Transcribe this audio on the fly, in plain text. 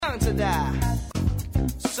young to die.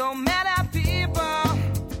 So many people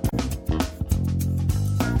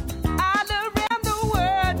all around the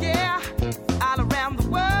world, yeah, all around the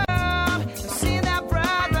world. I've seen their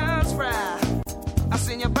brothers fry. I've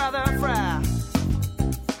seen your brother fry.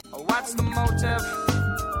 What's the motive?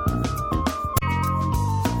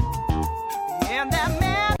 And that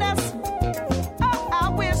madness, oh, I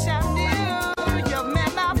wish I knew. You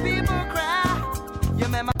made my people cry. You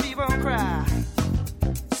made my people cry.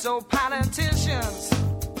 So politicians,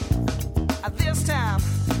 at this time,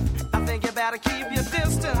 I think you better keep your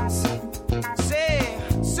distance.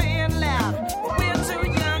 Say it loud. We're too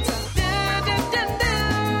young to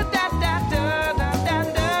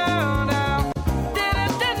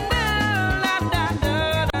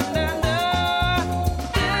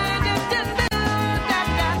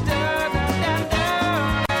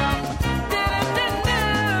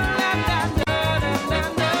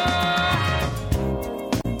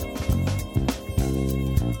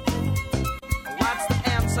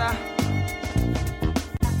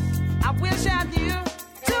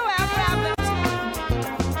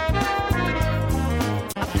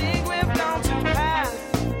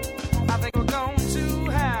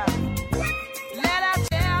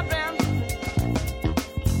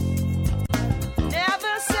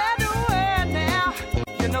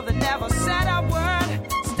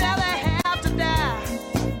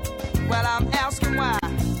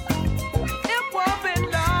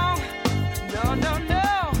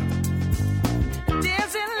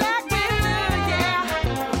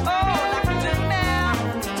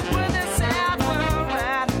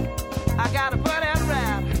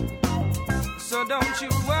don't you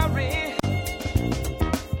worry.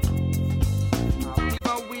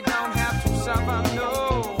 But we don't have to suffer,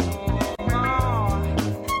 no.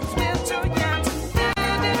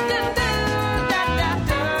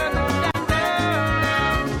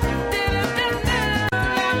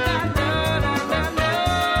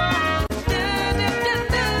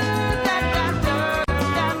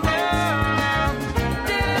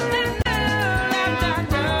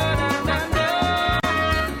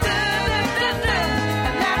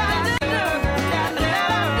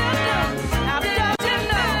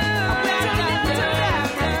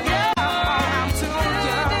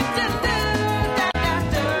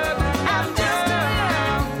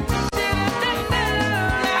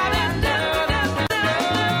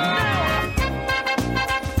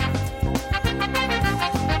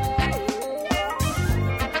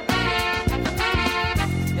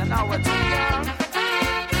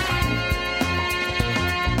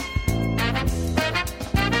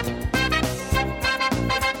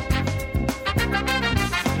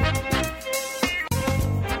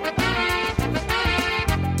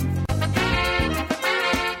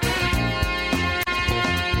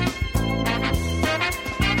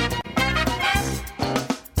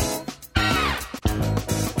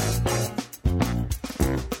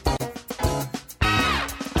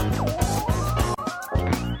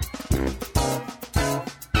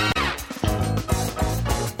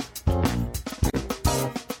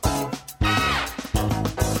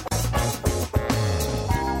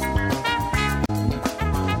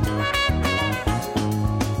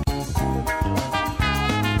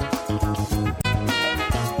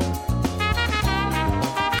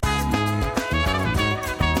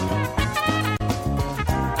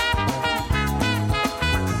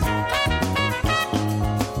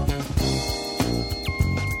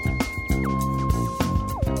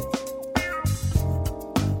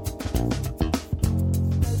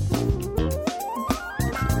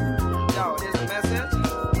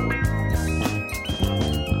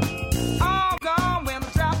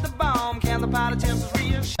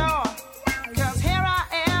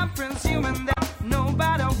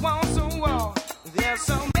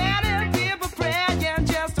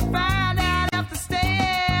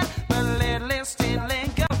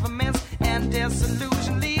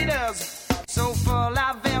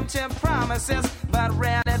 But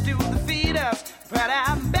rather do defeat us. But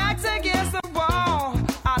our backs against the wall.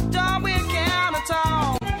 I don't we count at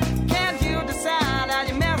all. Can't you decide how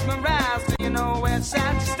you mesmerize? Do you know which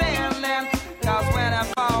side you're standing? Cause when it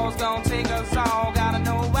falls, gonna take us all. Gotta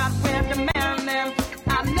know what we're demanding.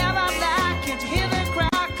 I never lie, can't you hear the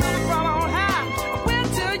crowd coming from on high? We're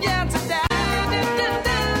too young to die.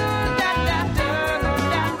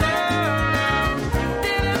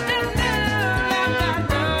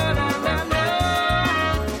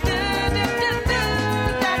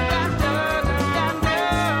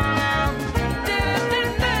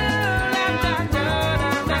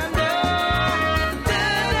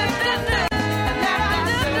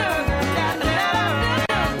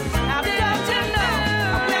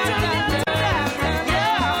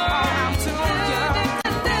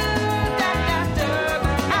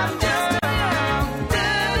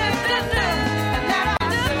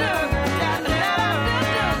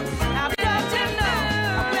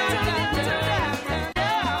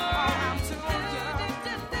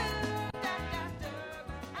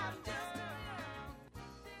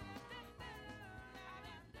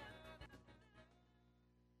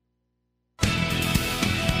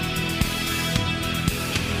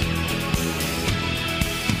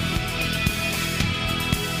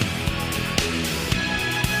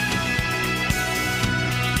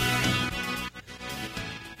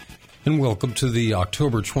 and welcome to the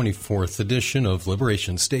October 24th edition of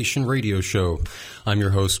Liberation Station Radio Show. I'm your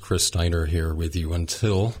host, Chris Steiner, here with you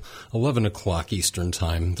until 11 o'clock Eastern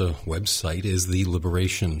Time. The website is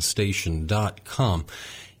theliberationstation.com.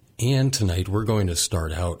 And tonight we're going to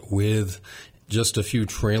start out with just a few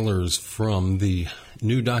trailers from the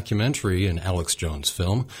new documentary, an Alex Jones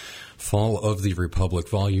film, Fall of the Republic,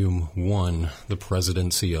 Volume 1, The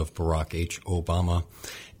Presidency of Barack H. Obama.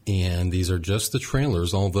 And these are just the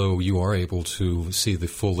trailers, although you are able to see the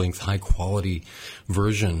full-length, high-quality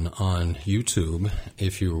version on YouTube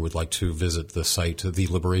if you would like to visit the site,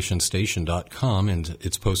 theliberationstation.com, and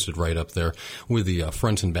it's posted right up there with the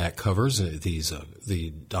front and back covers.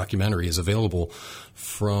 The documentary is available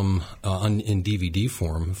from in DVD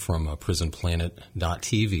form from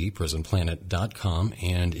prisonplanet.tv, prisonplanet.com,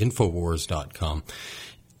 and infowars.com.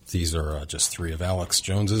 These are just three of Alex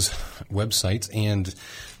Jones's websites, and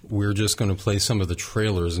we're just going to play some of the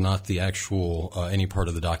trailers, not the actual any part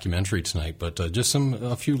of the documentary tonight, but just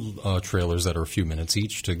a few trailers that are a few minutes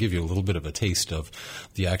each to give you a little bit of a taste of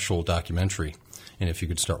the actual documentary. And if you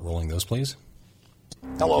could start rolling those, please.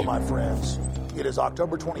 Hello, my friends. It is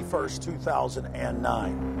October 21st,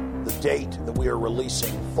 2009, the date that we are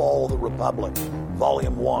releasing Fall of the Republic,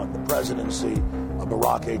 Volume 1, The Presidency of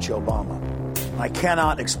Barack H. Obama. I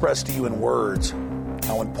cannot express to you in words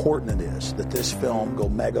how important it is that this film go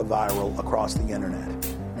mega viral across the internet,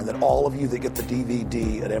 and that all of you that get the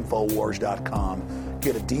DVD at Infowars.com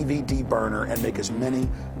get a DVD burner and make as many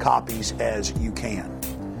copies as you can.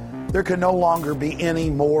 There can no longer be any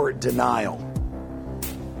more denial.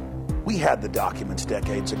 We had the documents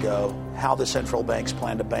decades ago, how the central banks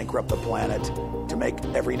planned to bankrupt the planet, to make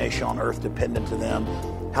every nation on earth dependent to them,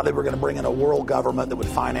 how they were going to bring in a world government that would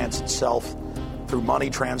finance itself through money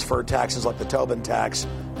transfer taxes like the Tobin tax,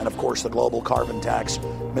 and of course the global carbon tax,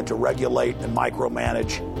 meant to regulate and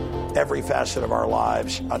micromanage every facet of our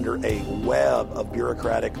lives under a web of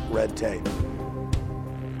bureaucratic red tape.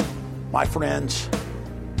 My friends,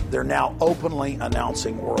 they're now openly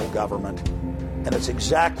announcing world government, and it's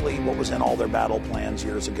exactly what was in all their battle plans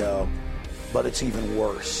years ago, but it's even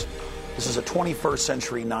worse. This is a 21st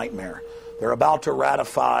century nightmare. They're about to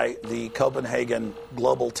ratify the Copenhagen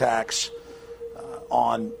global tax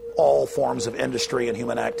on all forms of industry and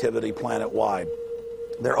human activity planet-wide.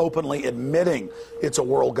 They're openly admitting it's a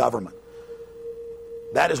world government.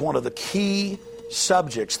 That is one of the key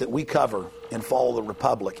subjects that we cover in Fall of the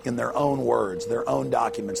Republic, in their own words, their own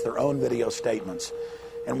documents, their own video statements.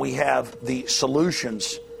 And we have the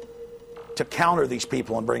solutions to counter these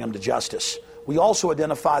people and bring them to justice. We also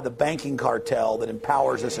identify the banking cartel that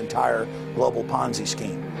empowers this entire global Ponzi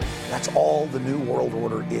scheme. That's all the New World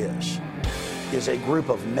Order is a group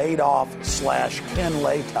of Madoff/Ken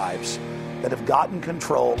Lay types that have gotten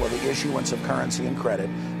control of the issuance of currency and credit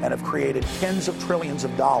and have created tens of trillions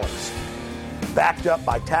of dollars backed up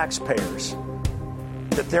by taxpayers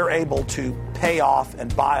that they're able to pay off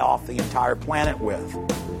and buy off the entire planet with.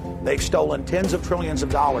 They've stolen tens of trillions of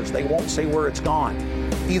dollars. They won't say where it's gone.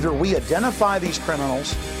 Either we identify these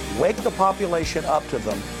criminals, wake the population up to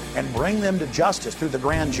them, and bring them to justice through the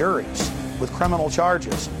grand juries with criminal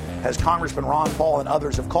charges, as Congressman Ron Paul and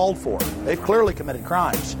others have called for. They've clearly committed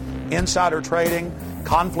crimes. Insider trading,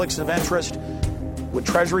 conflicts of interest with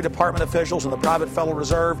Treasury Department officials and the private Federal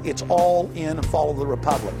Reserve. It's all in Fall of the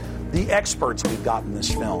Republic. The experts we've got in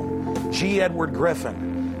this film: G. Edward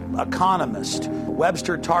Griffin, economist,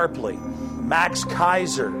 Webster Tarpley, Max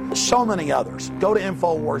Kaiser, so many others. Go to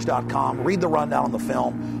Infowars.com, read the rundown on the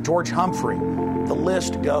film. George Humphrey. The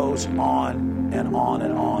list goes on and on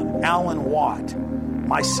and on. Alan Watt,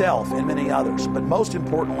 myself, and many others. But most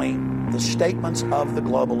importantly, the statements of the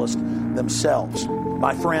globalists themselves.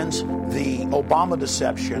 My friends, the Obama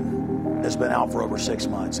deception has been out for over 6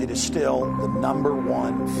 months. It is still the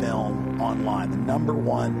 #1 film online, the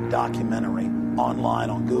 #1 documentary online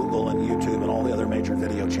on Google and YouTube and all the other major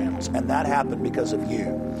video channels. And that happened because of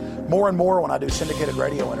you. More and more when I do syndicated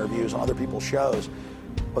radio interviews on other people's shows,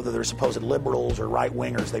 whether they're supposed liberals or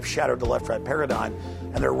right-wingers, they've shattered the left-right paradigm,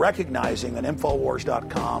 and they're recognizing that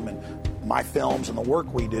Infowars.com and my films and the work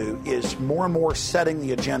we do is more and more setting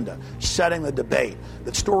the agenda, setting the debate,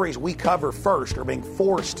 that stories we cover first are being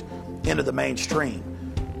forced into the mainstream.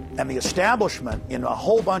 And the establishment, in a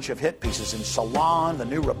whole bunch of hit pieces, in Salon, The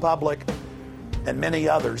New Republic, and many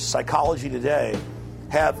others, Psychology Today,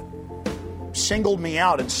 have singled me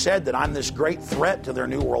out and said that I'm this great threat to their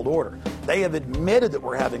New World Order. They have admitted that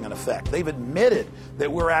we're having an effect. They've admitted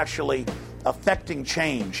that we're actually affecting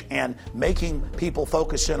change and making people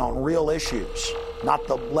focus in on real issues, not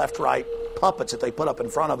the left-right puppets that they put up in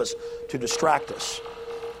front of us to distract us.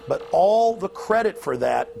 But all the credit for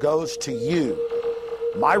that goes to you.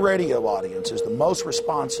 My radio audience is the most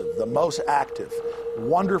responsive, the most active,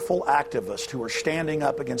 wonderful activists who are standing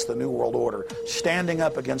up against the New World Order, standing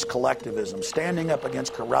up against collectivism, standing up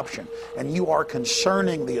against corruption, and you are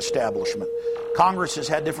concerning the establishment. Congress has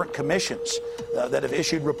had different commissions that have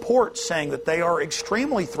issued reports saying that they are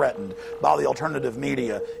extremely threatened by the alternative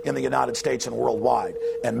media in the United States and worldwide.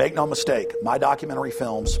 And make no mistake, my documentary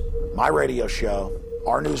films, my radio show,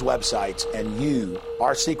 our news websites, and you,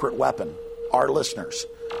 our secret weapon, our listeners,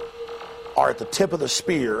 are at the tip of the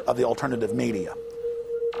spear of the alternative media.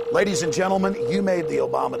 Ladies and gentlemen, you made the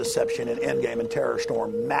Obama deception and Endgame and Terror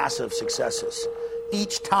Storm massive successes.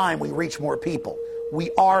 Each time we reach more people, we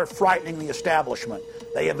are frightening the establishment.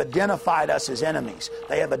 They have identified us as enemies.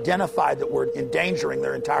 They have identified that we're endangering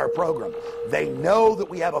their entire program. They know that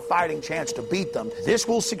we have a fighting chance to beat them. This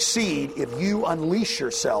will succeed if you unleash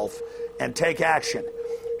yourself and take action.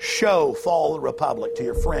 Show Fall of the Republic to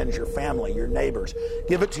your friends, your family, your neighbors.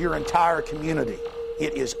 Give it to your entire community.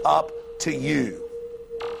 It is up to you.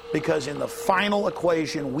 Because in the final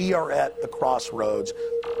equation, we are at the crossroads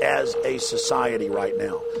as a society right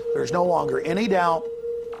now. There's no longer any doubt.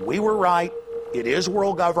 We were right. It is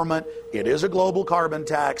world government. It is a global carbon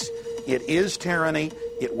tax. It is tyranny.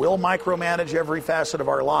 It will micromanage every facet of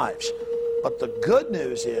our lives. But the good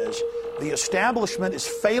news is the establishment is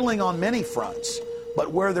failing on many fronts.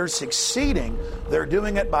 But where they're succeeding, they're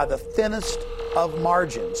doing it by the thinnest of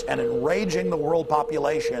margins and enraging the world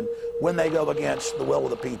population when they go against the will of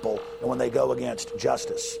the people and when they go against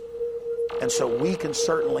justice. And so we can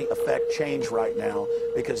certainly affect change right now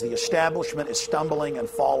because the establishment is stumbling and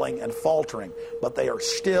falling and faltering. But they are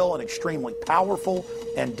still an extremely powerful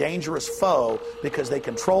and dangerous foe because they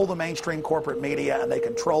control the mainstream corporate media and they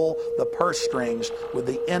control the purse strings with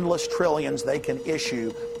the endless trillions they can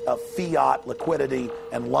issue of fiat liquidity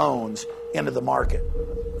and loans into the market.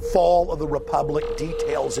 Fall of the Republic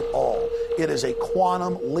details it all. It is a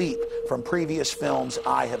quantum leap from previous films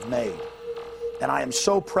I have made. And I am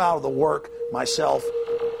so proud of the work myself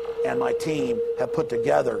and my team have put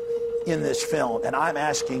together in this film. And I'm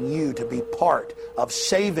asking you to be part of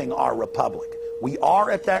saving our republic. We are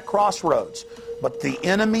at that crossroads. But the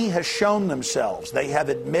enemy has shown themselves. They have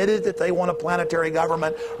admitted that they want a planetary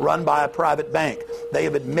government run by a private bank. They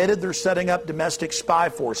have admitted they're setting up domestic spy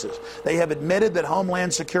forces. They have admitted that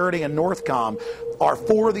Homeland Security and Northcom are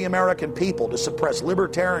for the American people to suppress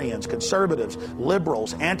libertarians, conservatives,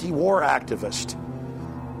 liberals, anti-war activists,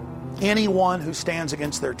 anyone who stands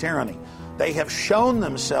against their tyranny. They have shown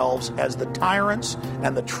themselves as the tyrants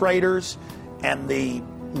and the traitors and the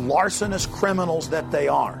larcenous criminals that they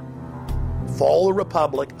are. Fall of the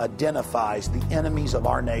Republic identifies the enemies of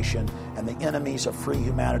our nation and the enemies of free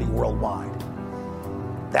humanity worldwide.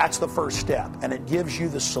 That's the first step, and it gives you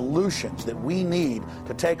the solutions that we need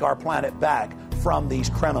to take our planet back from these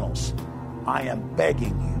criminals. I am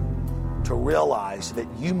begging you to realize that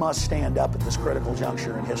you must stand up at this critical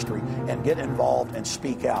juncture in history and get involved and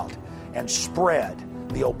speak out and spread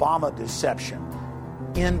the Obama deception,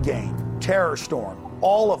 Endgame, Terror Storm,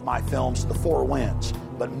 all of my films, The Four Winds,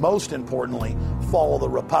 but most importantly, Fall of the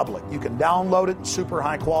Republic. You can download it in super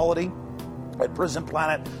high quality at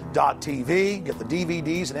prisonplanet.tv. Get the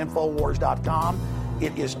DVDs at Infowars.com.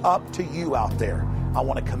 It is up to you out there. I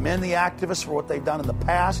want to commend the activists for what they've done in the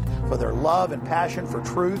past, for their love and passion for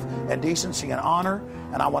truth and decency and honor.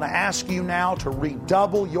 And I want to ask you now to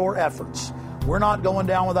redouble your efforts. We're not going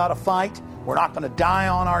down without a fight. We're not going to die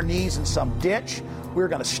on our knees in some ditch. We're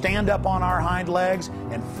going to stand up on our hind legs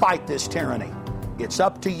and fight this tyranny. It's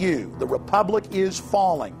up to you. The Republic is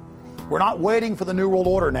falling. We're not waiting for the New World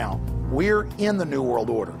Order now. We're in the New World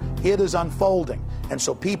Order. It is unfolding. And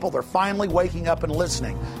so people are finally waking up and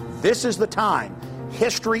listening. This is the time.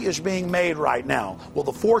 History is being made right now. Will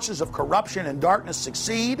the forces of corruption and darkness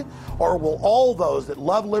succeed? Or will all those that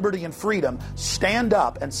love liberty and freedom stand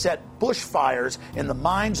up and set bushfires in the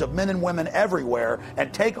minds of men and women everywhere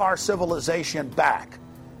and take our civilization back?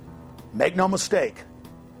 Make no mistake,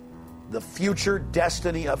 the future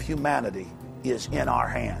destiny of humanity is in our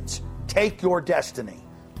hands. Take your destiny.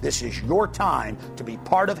 This is your time to be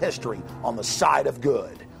part of history on the side of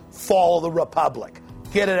good. Fall of the Republic.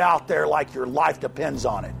 Get it out there like your life depends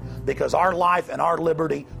on it, because our life and our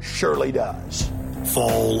liberty surely does.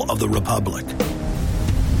 Fall of the Republic.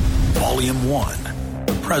 Volume 1,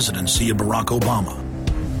 The Presidency of Barack Obama.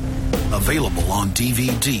 Available on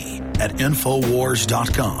DVD at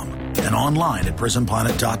Infowars.com and online at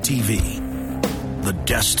PrisonPlanet.tv. The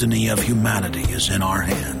destiny of humanity is in our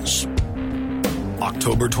hands.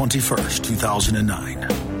 October 21st, 2009.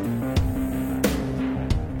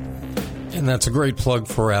 And that's a great plug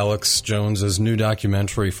for Alex Jones's new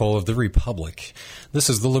documentary, Fall of the Republic. This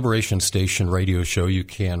is the Liberation Station radio show. You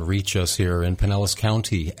can reach us here in Pinellas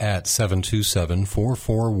County at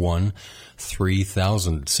 727-441-3000,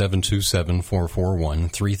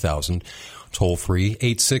 727-441-3000. Toll free,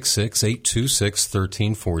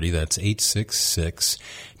 866-826-1340. That's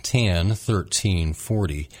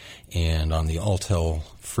 866-TAN-1340. And on the Alltel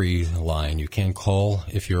free line, you can call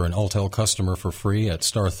if you're an Alltel customer for free at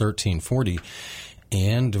star 1340.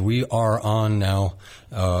 And we are on now,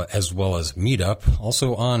 as well as Meetup,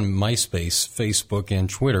 also on MySpace, Facebook, and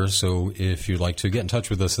Twitter. So if you'd like to get in touch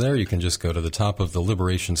with us there, you can just go to the top of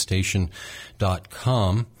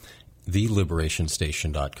theliberationsstation.com,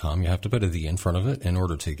 theliberationsstation.com. You have to put a "the" in front of it in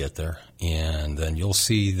order to get there. And then you'll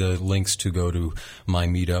see the links to go to my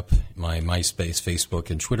Meetup, my MySpace, Facebook,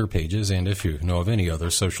 and Twitter pages. And if you know of any other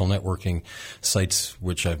social networking sites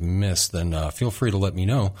which I've missed, then feel free to let me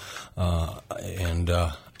know. And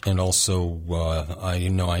also, I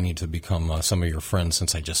know I need to become some of your friends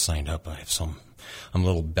since I just signed up. I'm a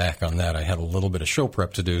little back on that. I had a little bit of show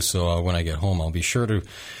prep to do, so when I get home, I'll be sure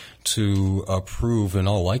to approve, in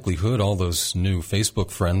all likelihood, all those new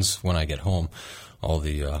Facebook friends when I get home. All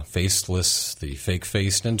the faceless, the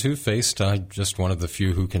fake-faced, and two-faced. I'm just one of the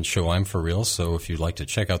few who can show I'm for real. So if you'd like to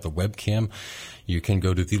check out the webcam, you can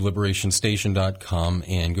go to theliberationsstation.com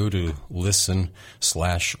and go to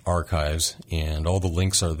listen/archives. And all the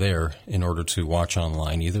links are there in order to watch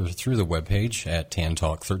online, either through the webpage at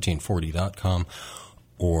tantalk1340.com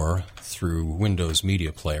or through Windows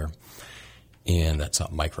Media Player. And that's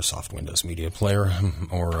not Microsoft Windows Media Player,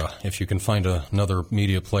 or if you can find another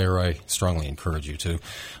media player, I strongly encourage you to.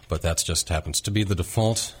 But that just happens to be the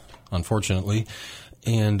default, unfortunately.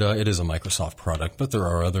 And it is a Microsoft product, but there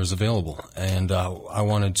are others available. And I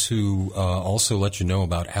wanted to also let you know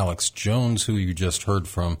about Alex Jones, who you just heard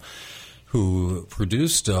from, who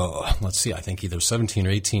produced, I think either 17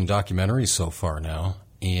 or 18 documentaries so far now.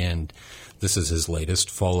 And this is his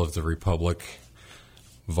latest, Fall of the Republic,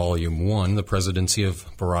 Volume 1, The Presidency of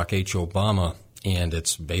Barack H. Obama, and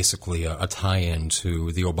it's basically a tie-in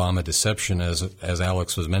to the Obama Deception, as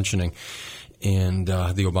Alex was mentioning, and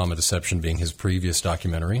the Obama Deception being his previous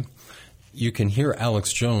documentary. You can hear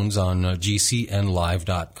Alex Jones on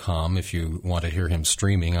GCNlive.com if you want to hear him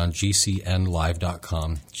streaming on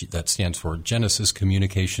GCNlive.com. That stands for Genesis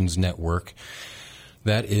Communications Network.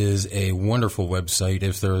 That is a wonderful website.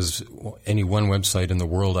 If there's any one website in the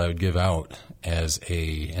world I would give out as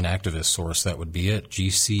an activist source, that would be it,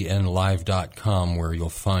 GCNlive.com, where you'll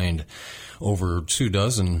find over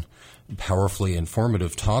 24 powerfully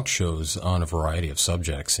informative talk shows on a variety of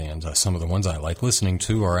subjects. And some of the ones I like listening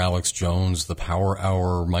to are Alex Jones, The Power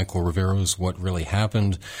Hour, Michael Rivera's What Really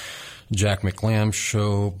Happened, Jack McLam's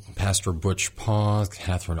show, Pastor Butch Paw,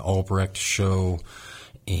 Catherine Albrecht show,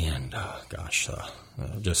 and I'm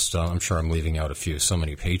sure I'm leaving out a few. So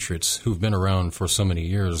many patriots who've been around for so many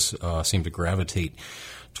years seem to gravitate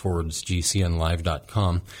towards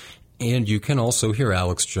GCNlive.com. And you can also hear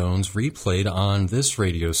Alex Jones replayed on this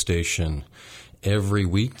radio station every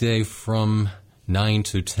weekday from 9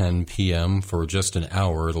 to 10 p.m. for just an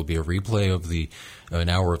hour. It'll be a replay of an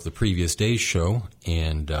hour of the previous day's show.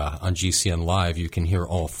 And on GCN Live, you can hear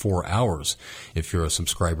all 4 hours if you're a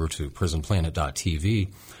subscriber to prisonplanet.tv.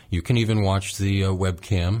 You can even watch the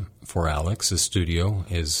webcam for Alex. His studio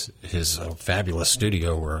is his fabulous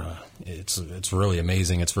studio, where it's really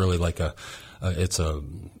amazing. It's really like it's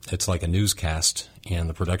like a newscast, and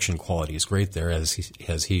the production quality is great there,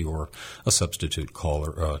 as he or a substitute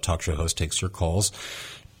caller, talk show host, takes your calls.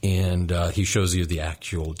 And he shows you the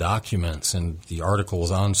actual documents and the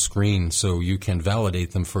articles on screen, so you can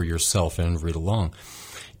validate them for yourself and read along.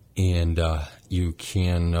 And you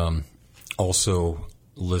can also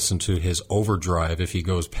listen to his overdrive. If he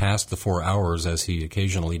goes past the 4 hours, as he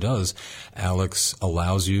occasionally does, Alex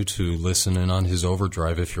allows you to listen in on his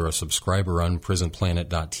overdrive if you're a subscriber on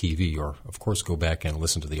prisonplanet.tv, or, of course, go back and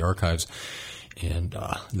listen to the archives. And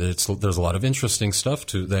there's a lot of interesting stuff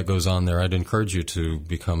that goes on there. I'd encourage you to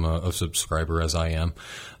become a subscriber, as I am,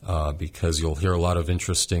 because you'll hear a lot of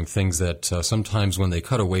interesting things that sometimes when they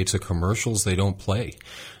cut away to commercials, they don't play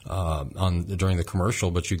during the commercial,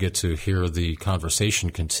 but you get to hear the conversation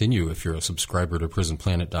continue if you're a subscriber to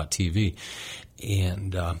prisonplanet.tv.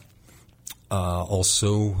 And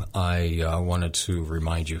also, I wanted to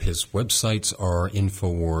remind you, his websites are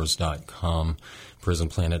Infowars.com,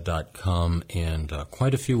 prisonplanet.com, and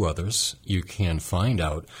quite a few others. You can find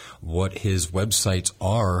out what his websites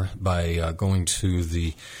are by going to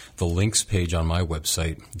the links page on my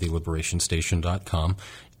website, theliberationsstation.com,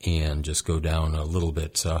 and just go down a little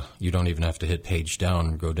bit. You don't even have to hit page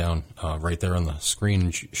down. Go down right there on the screen.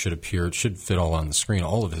 Should appear. It should fit all on the screen.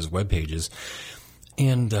 All of his web pages.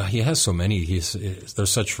 And he has so many. There's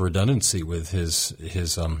such redundancy with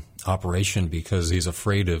his operation because he's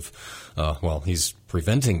afraid of. He's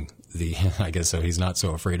preventing I guess so. He's not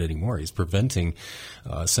so afraid anymore. He's preventing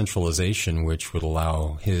centralization, which would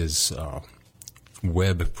allow his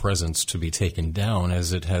web presence to be taken down,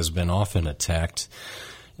 as it has been often attacked.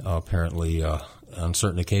 Apparently on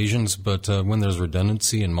certain occasions, but when there's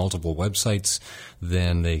redundancy in multiple websites,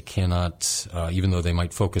 then they cannot, even though they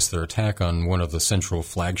might focus their attack on one of the central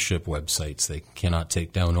flagship websites, they cannot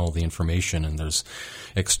take down all the information, and there's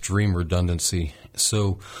extreme redundancy.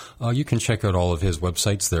 So you can check out all of his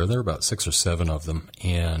websites there. There are about 6 or 7 of them,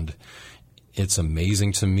 and it's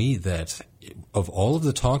amazing to me that of all of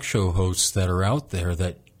the talk show hosts that are out there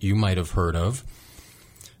that you might have heard of,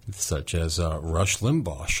 such as Rush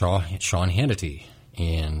Limbaugh, Sean Hannity,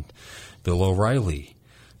 and Bill O'Reilly,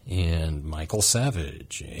 and Michael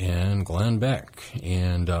Savage, and Glenn Beck.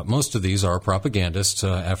 And most of these are propagandists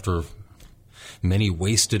after many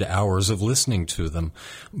wasted hours of listening to them.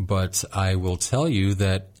 But I will tell you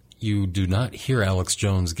that you do not hear Alex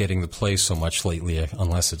Jones getting the play so much lately,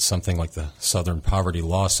 unless it's something like the Southern Poverty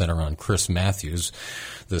Law Center on Chris Matthews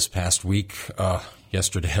this past week,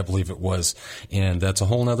 yesterday, I believe it was. And that's a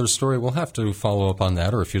whole other story. We'll have to follow up on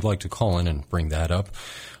that, or if you'd like to call in and bring that up,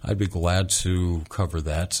 I'd be glad to cover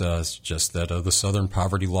that. It's just that the Southern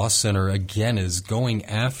Poverty Law Center, again, is going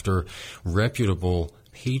after reputable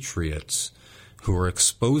patriots who are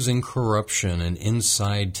exposing corruption and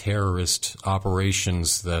inside terrorist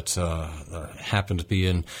operations that happen to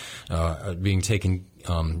be being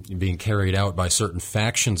carried out by certain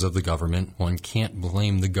factions of the government. One can't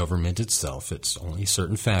blame the government itself. It's only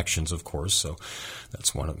certain factions, of course. So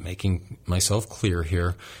that's one of making myself clear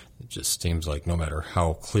here. It just seems like no matter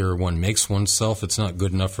how clear one makes oneself, it's not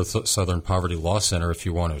good enough for Southern Poverty Law Center. If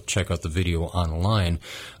you want to check out the video online,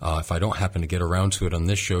 if I don't happen to get around to it on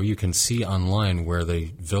this show, you can see online where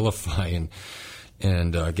they vilify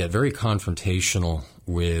and get very confrontational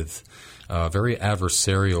with, very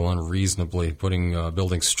adversarial, unreasonably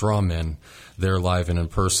building straw men there live and in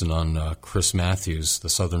person on Chris Matthews, the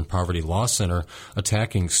Southern Poverty Law Center,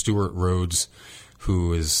 attacking Stuart Rhodes,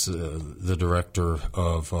 who is the director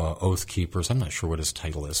of Oath Keepers. I'm not sure what his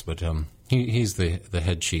title is, but he's the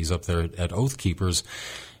head cheese up there at Oath Keepers,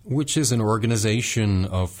 which is an organization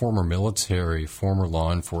of former military, former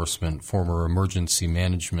law enforcement, former emergency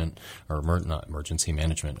management, or not emergency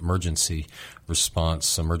management, emergency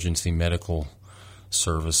response, emergency medical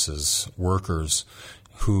services workers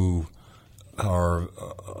who are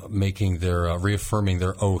reaffirming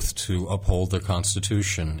their oath to uphold the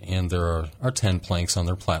Constitution, and there are 10 planks on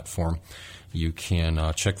their platform. You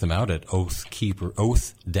can check them out at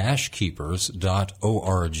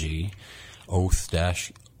oath-keepers.org,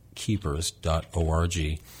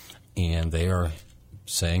 oath-keepers.org, and they are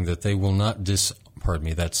saying that they will not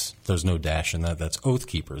there's no dash in that. That's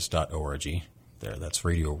oathkeepers.org. There, that's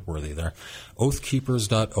radio worthy there.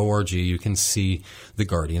 Oathkeepers.org. You can see the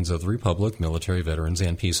guardians of the Republic, military veterans,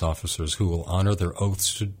 and peace officers who will honor their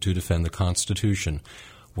oaths to defend the Constitution,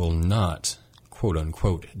 will not, quote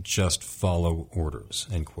unquote, just follow orders,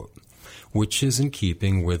 end quote, which is in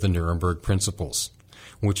keeping with the Nuremberg principles,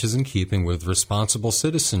 which is in keeping with responsible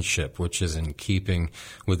citizenship, which is in keeping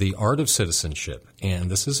with the art of citizenship. And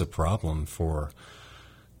this is a problem for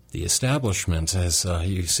the establishment, as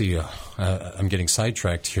you see. I'm getting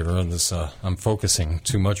sidetracked here on this. I'm focusing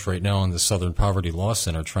too much right now on the Southern Poverty Law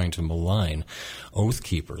Center, trying to malign Oath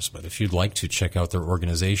Keepers. But if you'd like to check out their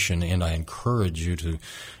organization, and I encourage you to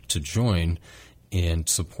join and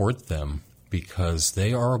support them, because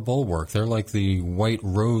they are a bulwark. They're like the White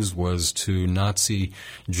Rose was to Nazi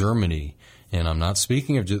Germany. And I'm not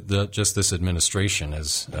speaking of just this administration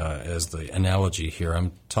as the analogy here.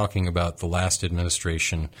 I'm talking about the last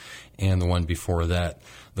administration and the one before that.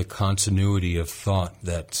 The continuity of thought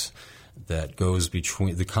that goes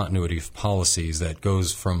between, the continuity of policies that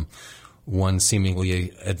goes from one seemingly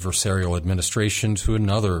adversarial administration to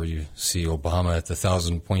another. You see Obama at the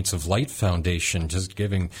 1,000 Points of Light Foundation just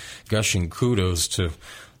gushing kudos to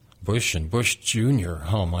Bush and Bush Jr.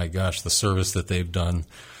 Oh my gosh, the service that they've done.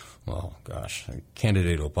 Well, gosh,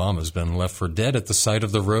 candidate Obama's been left for dead at the side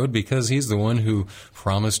of the road because he's the one who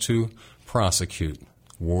promised to prosecute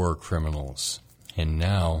war criminals. And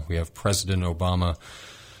now we have President Obama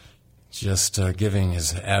just giving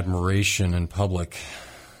his admiration in public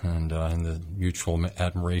and in the mutual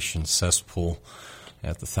admiration cesspool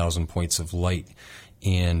at the 1,000 Points of Light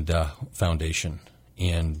and Foundation.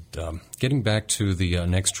 And getting back to the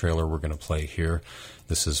next trailer we're going to play here,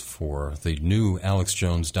 this is for the new Alex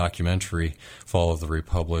Jones documentary, Fall of the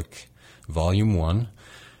Republic, Volume 1,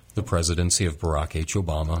 The Presidency of Barack H.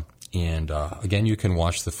 Obama. And again, you can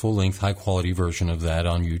watch the full-length, high-quality version of that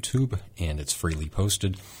on YouTube, and it's freely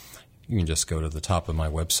posted. You can just go to the top of my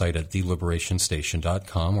website at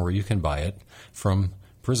theliberationstation.com, or you can buy it from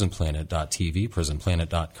prisonplanet.tv,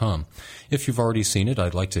 prisonplanet.com. If you've already seen it,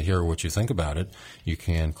 I'd like to hear what you think about it. You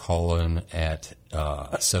can call in at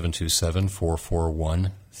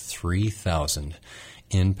 727-441-3000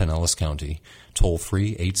 in Pinellas County.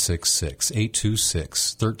 Toll-free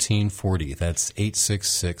 866-826-1340. That's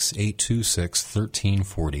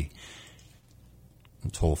 866-826-1340.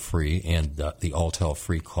 Toll-free, and the Alltel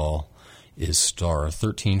free call is star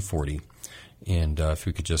 1340. And if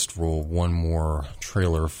we could just roll one more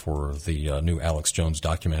trailer for the new Alex Jones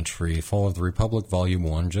documentary, Fall of the Republic, Volume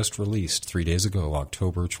 1, just released 3 days ago,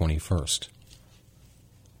 October 21st.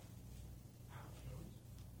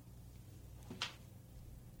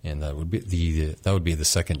 And that would be the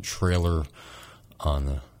second trailer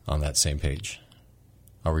on that same page.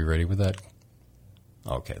 Are we ready with that?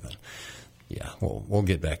 Okay, then. Yeah, we'll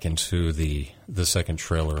get back into the second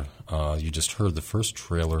trailer. You just heard the first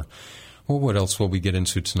trailer. Well, what else will we get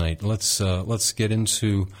into tonight? Let's get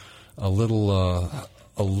into a little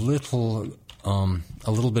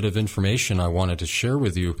bit of information I wanted to share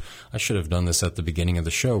with you. I should have done this at the beginning of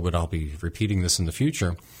the show, but I'll be repeating this in the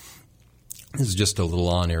future. This is just a little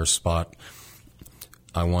on-air spot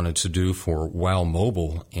I wanted to do for WOW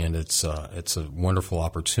Mobile, and it's a wonderful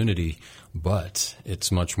opportunity, but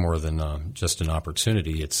it's much more than just an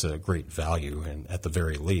opportunity. It's a great value, and at the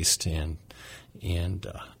very least, and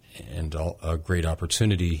a great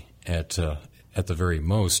opportunity at the very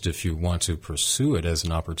most if you want to pursue it as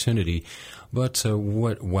an opportunity. But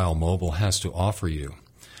what WOW Mobile has to offer you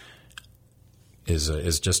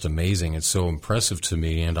is just amazing. It's so impressive to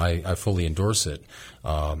me, and I fully endorse it.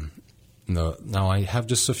 Now I have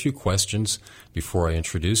just a few questions before I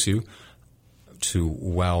introduce you to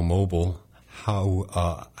WOW Mobile. How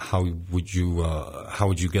would you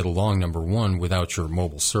get along, number one, without your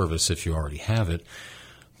mobile service if you already have it?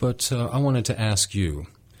 But I wanted to ask you: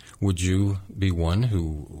 would you be one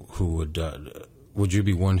who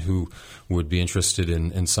would be interested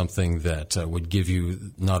in something that would give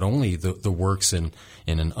you not only the works in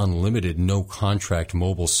an unlimited, no contract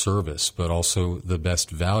mobile service, but also the best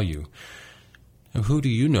value? Now, who do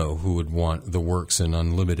you know who would want the works in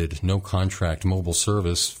unlimited, no contract mobile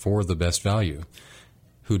service for the best value?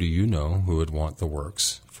 Who do you know who would want the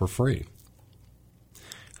works for free?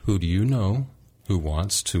 Who do you know who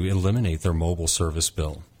wants to eliminate their mobile service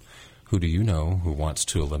bill? Who do you know who wants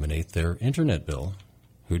to eliminate their internet bill?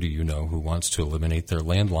 Who do you know who wants to eliminate their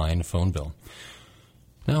landline phone bill?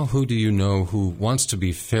 Now, who do you know who wants to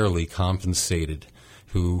be fairly compensated?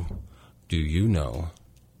 Who do you know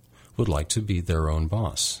would like to be their own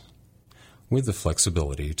boss, with the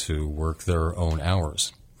flexibility to work their own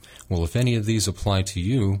hours? Well, if any of these apply to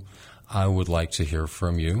you, I would like to hear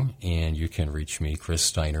from you, and you can reach me, Chris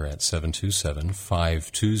Steiner, at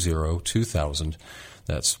 727-520-2000.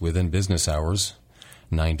 That's within business hours,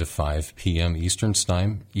 9 to 5 p.m. Eastern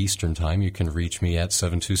Time. You can reach me at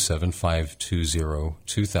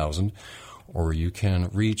 727-520-2000, or you can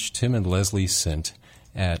reach Tim and Leslie Sint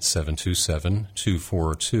at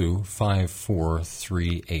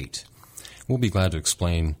 727-242-5438. We'll be glad to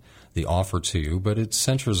explain the offer to you, but it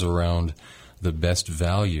centers around the best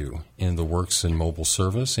value in the works in mobile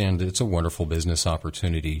service, and it's a wonderful business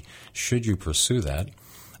opportunity should you pursue that.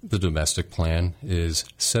 The domestic plan is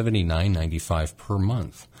 $79.95 per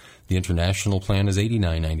month. The international plan is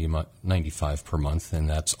 $89.95 per month, and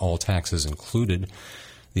that's all taxes included.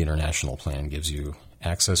 The international plan gives you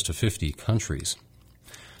access to 50 countries.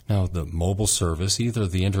 Now, the mobile service, either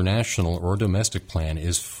the international or domestic plan,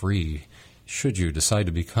 is free should you decide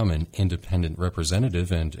to become an independent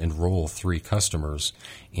representative and enroll 3 customers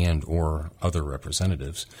and or other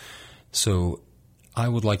representatives. So I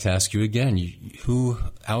would like to ask you again, who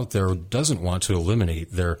out there doesn't want to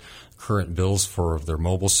eliminate their current bills for their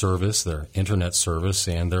mobile service, their internet service,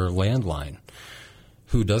 and their landline?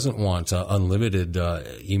 Who doesn't want unlimited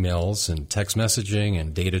emails and text messaging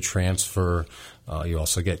and data transfer? You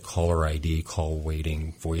also get caller ID, call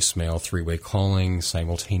waiting, voicemail, 3-way calling,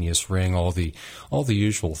 simultaneous ring, all the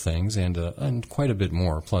usual things, and quite a bit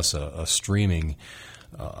more. Plus a streaming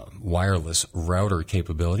wireless router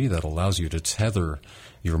capability that allows you to tether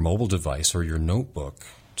your mobile device or your notebook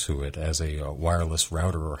to it as a wireless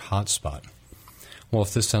router or hotspot. Well,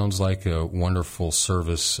 if this sounds like a wonderful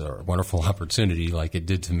service or wonderful opportunity like it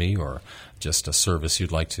did to me, or just a service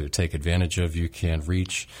you'd like to take advantage of, you can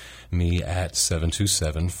reach me at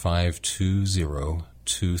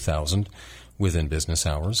 727-520-2000 within business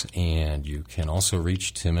hours. And you can also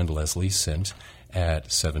reach Tim and Leslie Sint at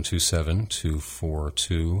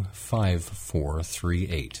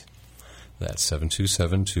 727-242-5438. That's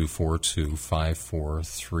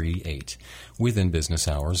 727-242-5438 within business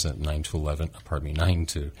hours at 9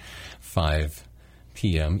 to 5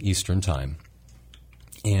 p.m. Eastern Time.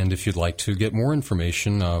 And if you'd like to get more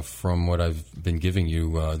information from what I've been giving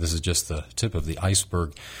you, this is just the tip of the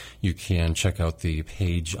iceberg. You can check out the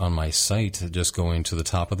page on my site. Just going to the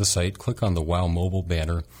top of the site, click on the WOW Mobile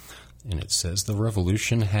banner, and it says the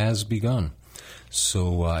revolution has begun.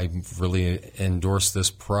 So I really endorse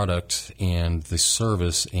this product and the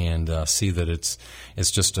service, and see that it's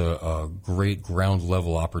just a great ground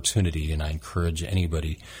level opportunity. And I encourage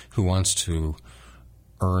anybody who wants to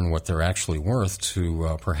earn what they're actually worth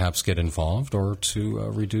to perhaps get involved, or to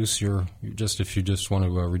reduce if you just want to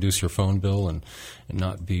reduce your phone bill and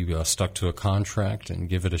not be stuck to a contract, and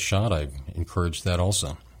give it a shot. I encourage that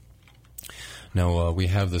also. Now, we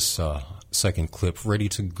have this second clip ready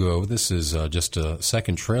to go. This is just a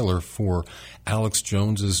second trailer for Alex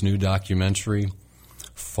Jones's new documentary,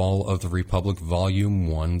 Fall of the Republic, Volume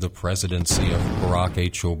 1, The Presidency of Barack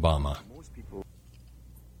H. Obama.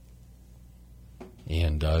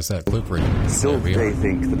 And is that clip ready? Still, they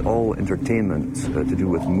think that all entertainment to do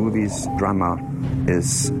with movies, drama,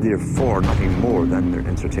 is therefore nothing more than their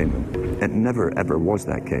entertainment. It never, ever was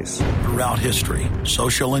that case. Throughout history,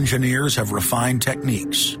 social engineers have refined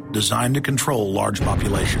techniques designed to control large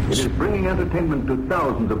populations. It is bringing entertainment to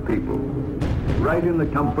thousands of people, right in the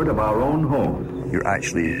comfort of our own homes. You're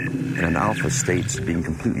actually in an alpha state, being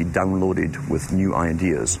completely downloaded with new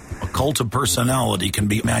ideas. A cult of personality can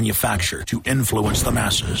be manufactured to influence the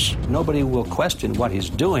masses. Nobody will question what he's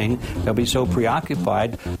doing. They'll be so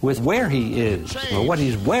preoccupied with where he is or what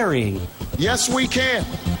he's wearing. Yes, we can.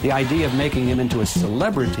 The idea of making him into a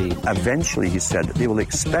celebrity. Eventually, he said, they will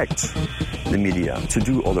expect the media to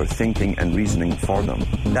do all their thinking and reasoning for them.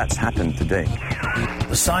 That's happened today.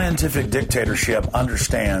 The scientific dictatorship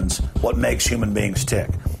understands what makes human beings tick,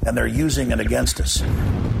 and they're using it against us.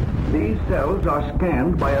 These cells are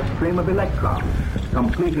scanned by a stream of electrons,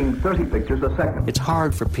 completing 30 pictures a second. It's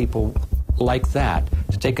hard for people like that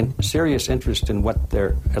to take a serious interest in what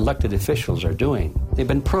their elected officials are doing. They've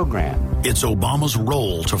been programmed. It's Obama's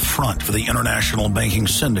role to front for the international banking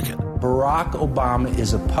syndicate. Barack Obama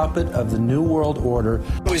is a puppet of the New World Order.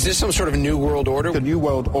 Is this some sort of New World Order? The New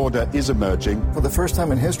World Order is emerging. For the first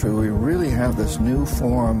time in history, we really have this new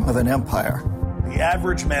form of an empire. The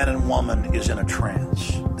average man and woman is in a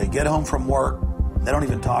trance. They get home from work, they don't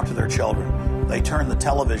even talk to their children. They turn the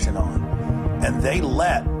television on, and they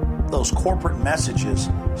let those corporate messages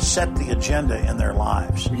set the agenda in their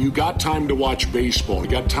lives. You got time to watch baseball. You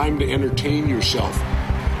got time to entertain yourself.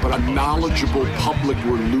 But a knowledgeable public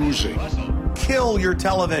we're losing. Kill your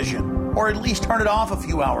television, or at least turn it off a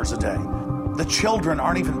few hours a day. The children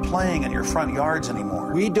aren't even playing in your front yards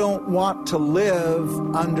anymore. We don't want to live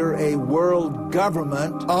under a world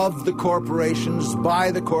government of the corporations,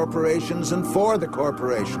 by the corporations, and for the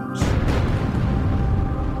corporations.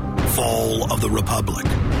 Fall of the Republic.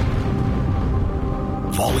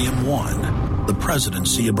 Volume 1, The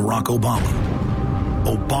Presidency of Barack Obama.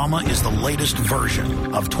 Obama is the latest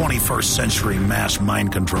version of 21st century mass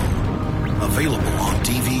mind control. Available on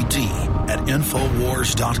DVD at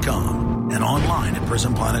Infowars.com and online at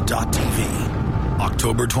PrisonPlanet.tv.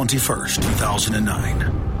 October 21st,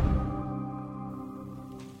 2009.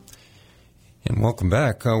 And welcome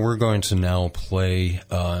back. We're going to now play,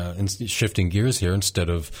 shifting gears here, instead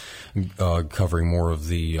of covering more of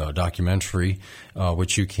the documentary,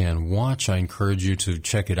 which you can watch. I encourage you to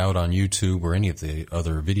check it out on YouTube or any of the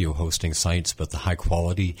other video hosting sites, but the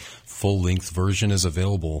high-quality, full-length version is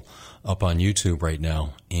available up on YouTube right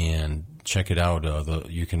now. And check it out.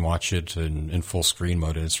 You can watch it in full screen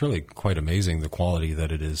mode, and it's really quite amazing, the quality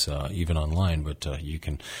that it is, even online. But you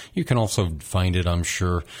can also find it, I'm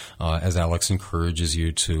sure, as Alex encourages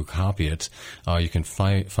you to copy it. You can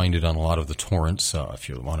find it on a lot of the torrents. If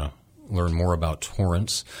you want to learn more about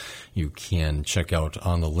torrents, you can check out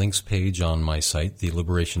on the links page on my site,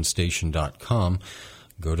 theliberationstation.com.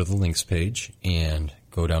 Go to the links page and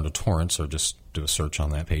go down to torrents, or just do a search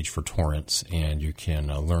on that page for torrents, and you can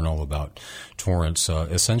learn all about torrents.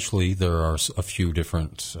 Essentially, there are a few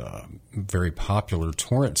different very popular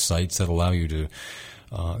torrent sites that allow you to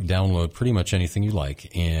download pretty much anything you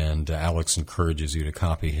like, and Alex encourages you to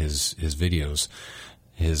copy his videos.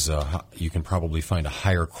 you can probably find a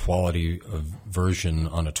higher quality version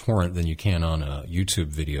on a torrent than you can on a YouTube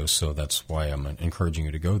video. So that's why I'm encouraging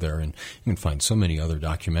you to go there, and you can find so many other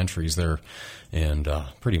documentaries there, and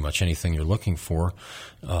pretty much anything you're looking for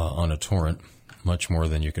on a torrent, much more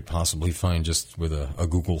than you could possibly find just with a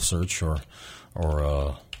Google search or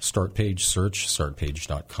a Start Page search.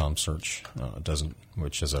 Startpage.com search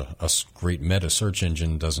which is a great meta search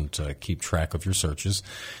engine, doesn't keep track of your searches.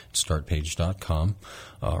 Startpage.com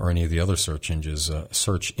or any of the other search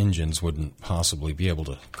engines wouldn't possibly be able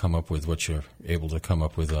to come up with what you're able to come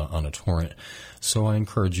up with on a torrent. So I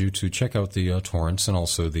encourage you to check out the torrents and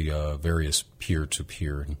also the various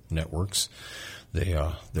peer-to-peer networks. They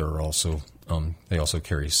also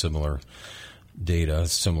carry similar data,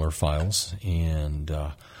 similar files, and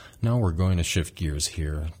now we're going to shift gears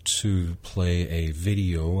here to play a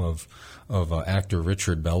video of actor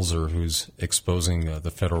Richard Belzer, who's exposing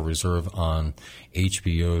the Federal Reserve on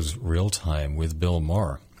HBO's Real Time with Bill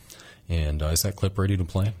Maher. And is that clip ready to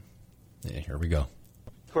play? Yeah, here we go.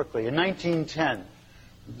 Quickly, in 1910,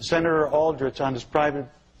 Senator Aldrich on his private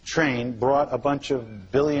train brought a bunch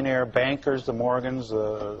of billionaire bankers, the Morgans,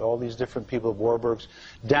 all these different people, Warburgs,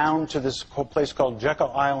 down to this place called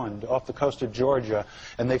Jekyll Island off the coast of Georgia,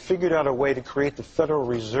 and they figured out a way to create the Federal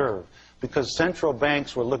Reserve because central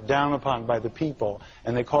banks were looked down upon by the people,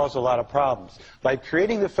 and they caused a lot of problems. By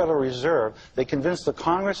creating the Federal Reserve, they convinced the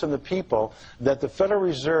Congress and the people that the Federal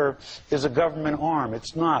Reserve is a government arm.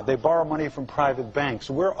 It's not. They borrow money from private banks.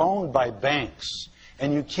 We're owned by banks,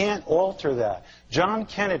 and you can't alter that. John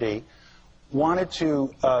Kennedy wanted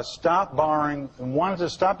to stop borrowing, wanted to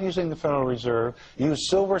stop using the Federal Reserve, use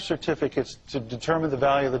silver certificates to determine the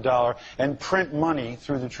value of the dollar, and print money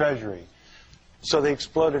through the Treasury. So they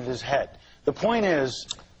exploded his head. The point is...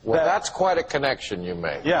 Well, that's quite a connection you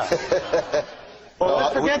made. Yeah. Well,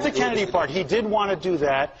 let's forget the Kennedy part. He did want to do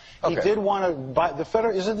that. Okay. He did want to buy the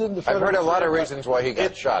Federal... Isn't it the Federal... I've heard a lot of reasons why he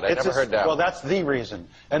got shot. I never heard that. Well, that's the reason.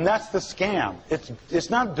 And that's the scam. It's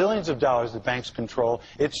not billions of dollars that banks control.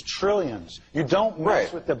 It's trillions. You don't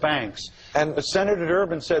mess with the banks. And Senator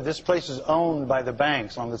Durbin said this place is owned by the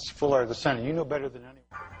banks on this floor of the Senate. You know better than anyone.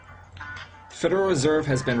 The Federal Reserve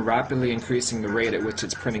has been rapidly increasing the rate at which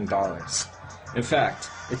it's printing dollars. In fact,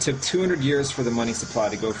 it took 200 years for the money supply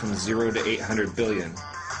to go from 0 to 800 billion,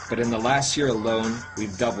 but in the last year alone,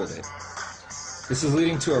 we've doubled it. This is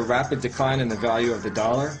leading to a rapid decline in the value of the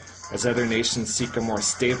dollar as other nations seek a more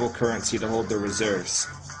stable currency to hold their reserves.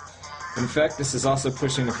 In fact, this is also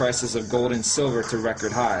pushing the prices of gold and silver to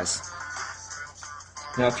record highs.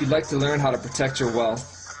 Now, if you'd like to learn how to protect your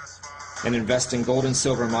wealth and invest in gold and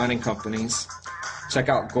silver mining companies, check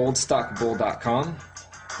out goldstockbull.com.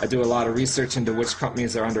 I do a lot of research into which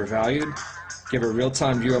companies are undervalued, give a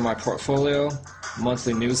real-time view of my portfolio,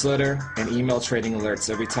 monthly newsletter, and email trading alerts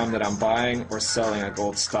every time that I'm buying or selling a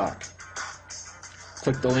gold stock.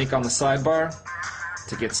 Click the link on the sidebar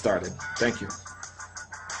to get started. Thank you.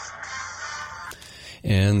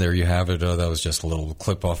 And there you have it. That was just a little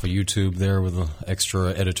clip off of YouTube there with an extra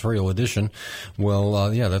editorial edition.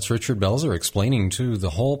 Well, yeah, that's Richard Belzer explaining to the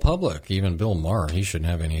whole public, even Bill Maher. He shouldn't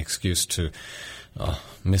have any excuse to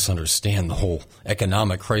misunderstand the whole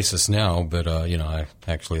economic crisis now, but Richard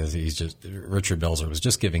Belzer was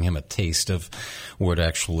just giving him a taste of what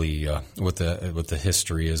actually what the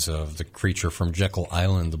history is of The Creature from Jekyll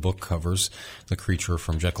Island. The book covers The Creature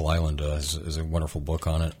from Jekyll Island is a wonderful book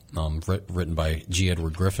on it, written by G.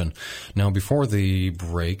 Edward Griffin. Now, before the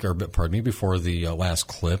break, before the last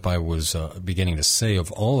clip, I was beginning to say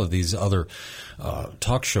of all of these other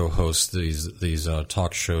talk show hosts, these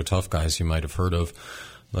talk show tough guys you might have heard of.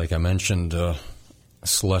 Like I mentioned,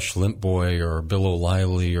 Slush Limpboy or Bill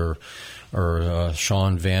O'Reilly or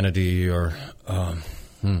Sean Vanity or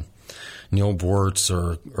Neil Bortz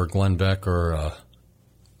or Glenn Beck or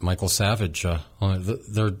Michael Savage.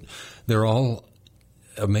 They're all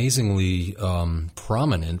amazingly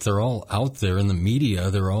prominent. They're all out there in the media.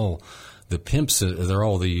 They're all the pimps. They're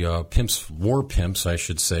all the pimps, war pimps, I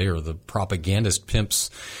should say, or the propagandist pimps,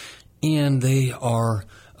 and they are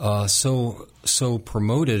so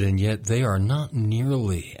promoted, and yet they are not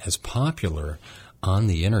nearly as popular on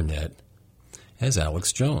the internet as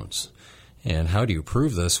Alex Jones. And how do you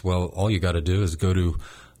prove this? Well, all you got to do is go to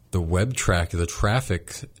the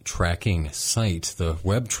traffic tracking site. The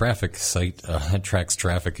web traffic site that tracks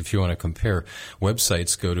traffic. If you want to compare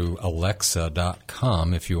websites, go to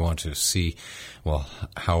Alexa.com if you want to see, well,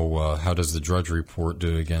 how does the Drudge Report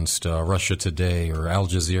do against Russia Today, or Al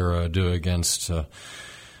Jazeera do against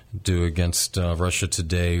Russia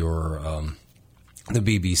Today, or the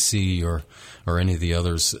BBC or any of the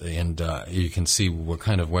others, and you can see what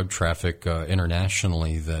kind of web traffic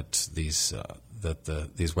internationally that these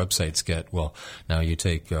websites get. Well, now you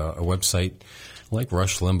take a website like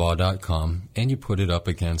RushLimbaugh.com and you put it up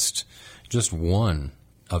against just one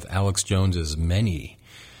of Alex Jones's many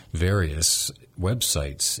various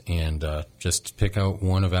websites, and just pick out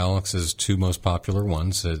one of Alex's two most popular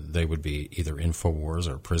ones. They would be either Infowars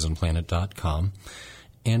or PrisonPlanet.com,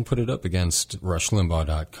 and put it up against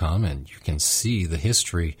RushLimbaugh.com, and you can see the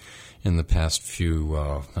history in the past few,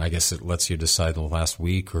 I guess it lets you decide the last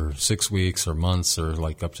week or 6 weeks or months or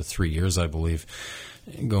like up to 3 years, I believe.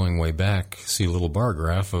 Going way back, see a little bar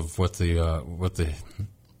graph of what the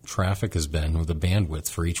traffic has been, with the bandwidth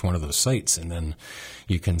for each one of those sites, and then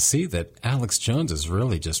you can see that Alex Jones is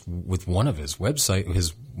really just, with one of his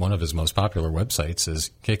one of his most popular websites, is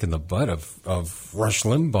kicking the butt of Rush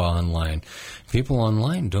Limbaugh online. People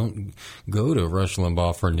online don't go to Rush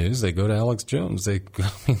Limbaugh for news; they go to Alex Jones.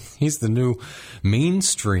 He's the new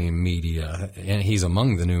mainstream media, and he's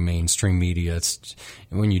among the new mainstream media.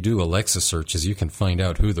 When you do Alexa searches, you can find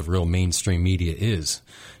out who the real mainstream media is.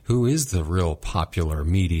 Who is the real popular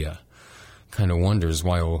media? Kind of wonders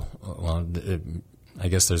why. I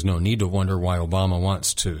guess there's no need to wonder why Obama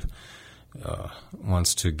wants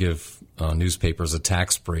to give newspapers a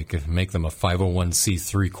tax break and make them a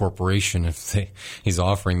 501c3 corporation. If he's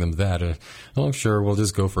offering them that, sure, we'll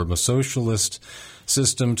just go from a socialist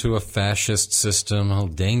system to a fascist system. I'll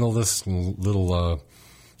dangle this little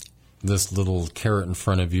carrot in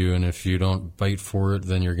front of you, and if you don't bite for it,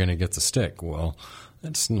 then you're going to get the stick. Well,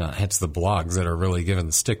 it's the blogs that are really giving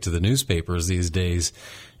the stick to the newspapers these days,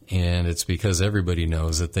 and it's because everybody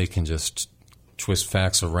knows that they can just twist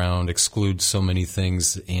facts around, exclude so many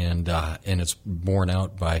things, and it's borne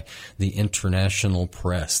out by the international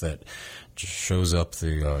press that just shows up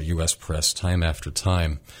the U.S. press time after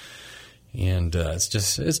time, and it's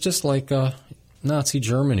just like Nazi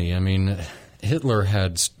Germany. I mean, Hitler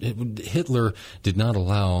did not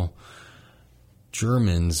allow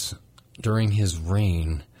Germans during his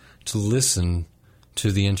reign to listen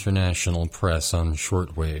to the international press on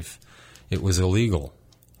shortwave. It was illegal,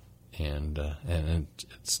 and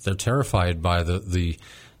they're terrified by the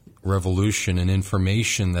revolution and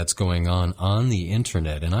information that's going on the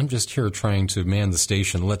internet. And I'm just here trying to man the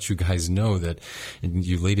station, let you guys know that, and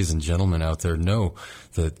you ladies and gentlemen out there know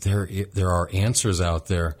that there are answers out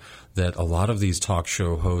there, that a lot of these talk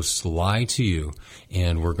show hosts lie to you.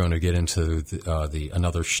 And we're going to get into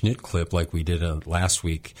another Schnitt clip like we did last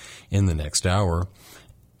week in the next hour.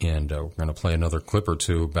 And we're going to play another clip or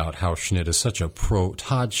two about how Todd Schnitt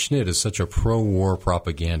is such a pro-war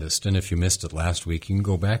propagandist. And if you missed it last week, you can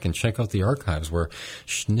go back and check out the archives where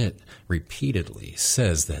Schnitt repeatedly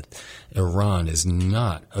says that Iran is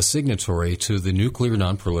not a signatory to the Nuclear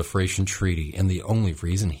Non-Proliferation Treaty. And the only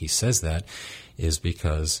reason he says that is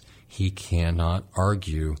because he cannot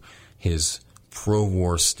argue his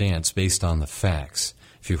pro-war stance based on the facts.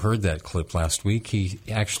 If you heard that clip last week, he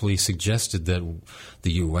actually suggested that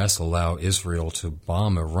the U.S. allow Israel to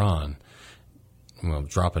bomb Iran,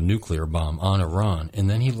 drop a nuclear bomb on Iran, and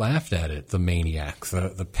then he laughed at it, the maniac,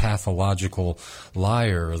 the pathological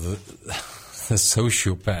liar, the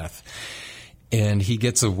sociopath. And he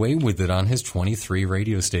gets away with it on his 23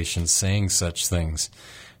 radio stations saying such things.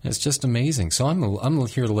 It's just amazing. So I'm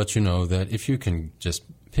here to let you know that if you can just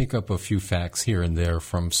pick up a few facts here and there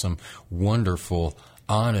from some wonderful,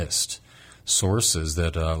 honest sources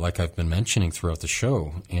that, like I've been mentioning throughout the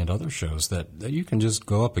show and other shows, that you can just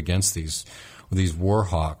go up against these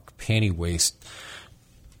warhawk, panty waist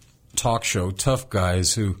talk show tough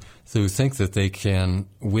guys who think that they can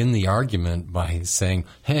win the argument by saying,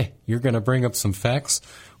 hey, you're going to bring up some facts?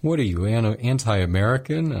 What are you,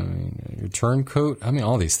 anti-American? I mean, your turncoat? I mean,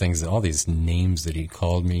 all these things, all these names that he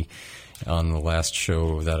called me on the last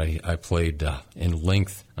show that I played in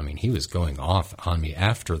length. I mean, he was going off on me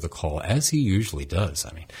after the call, as he usually does.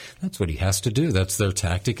 I mean, that's what he has to do. That's their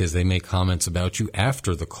tactic, is they make comments about you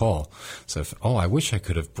after the call. So, I wish I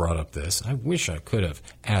could have brought up this. I wish I could have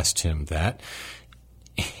asked him that.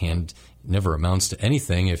 And never amounts to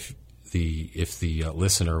anything if the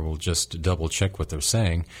listener will just double check what they're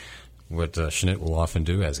saying. What Schnitt will often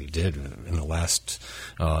do, as he did in the last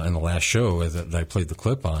show that I played the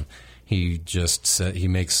clip on. He just said he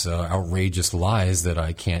makes outrageous lies that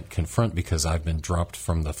I can't confront because I've been dropped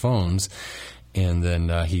from the phones, and then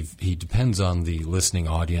he depends on the listening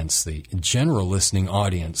audience, the general listening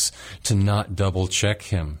audience, to not double check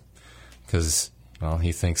him because,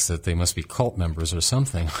 he thinks that they must be cult members or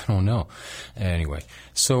something. I don't know. Anyway,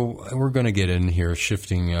 so we're going to get in here,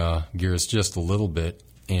 shifting gears just a little bit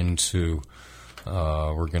into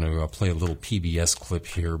We're going to play a little PBS clip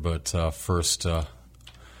here, but first,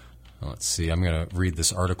 let's see. I'm going to read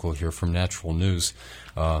this article here from Natural News.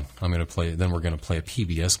 Then we're going to play a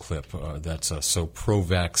PBS clip that's so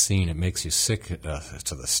pro-vaccine it makes you sick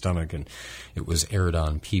to the stomach, and it was aired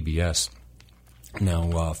on PBS.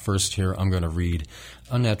 Now, first here, I'm going to read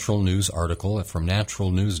a Natural News article from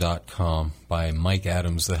naturalnews.com by Mike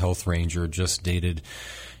Adams, the health ranger, just dated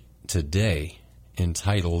today,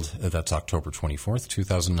 entitled, that's October 24th,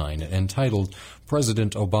 2009, entitled,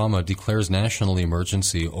 President Obama Declares National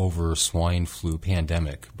Emergency Over Swine Flu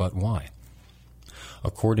Pandemic, But Why?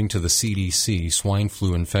 According to the CDC, swine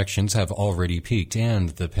flu infections have already peaked and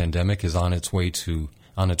the pandemic is on its way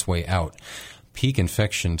out. Peak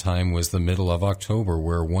infection time was the middle of October,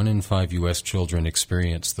 where 1 in 5 U.S. children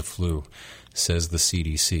experienced the flu, says the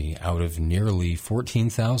CDC, out of nearly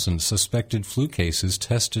 14,000 suspected flu cases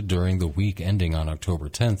tested during the week ending on October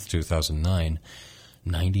 10th, 2009.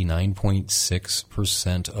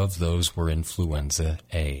 99.6% of those were influenza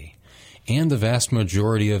A, and the vast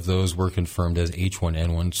majority of those were confirmed as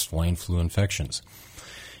H1N1 swine flu infections.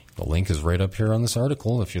 The link is right up here on this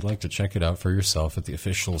article if you'd like to check it out for yourself at the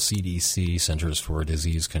official CDC, Centers for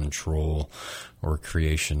Disease Control or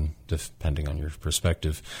Creation, depending on your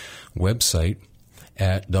perspective, website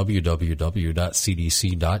at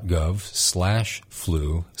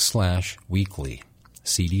www.cdc.gov/flu/weekly.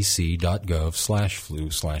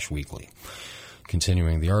 cdc.gov/flu/weekly.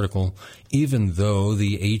 Continuing the article, even though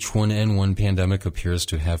the H1N1 pandemic appears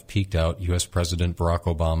to have peaked out, U.S. President Barack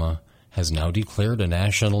Obama has now declared a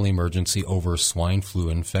national emergency over swine flu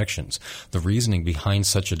infections. The reasoning behind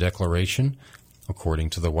such a declaration, according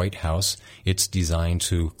to the White House, it's designed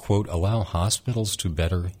to, quote, allow hospitals to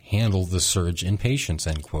better handle the surge in patients,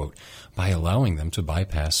 end quote, by allowing them to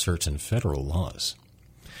bypass certain federal laws.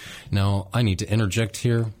 Now, I need to interject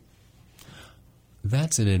here.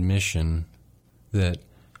 That's an admission that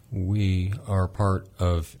we are part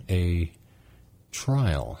of a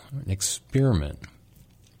trial, an experiment,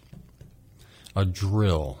 a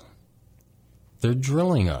drill. They're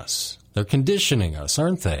drilling us. They're conditioning us,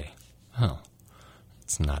 aren't they? Well,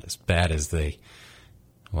 it's not as bad as they're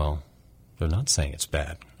not saying it's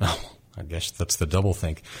bad. Oh, I guess that's the double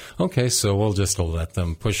think. Okay, so we'll just let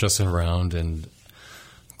them push us around and,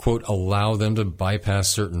 quote, allow them to bypass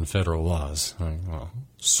certain federal laws. Well,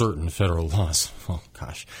 certain federal laws. Oh,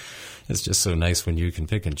 gosh. It's just so nice when you can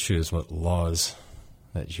pick and choose what laws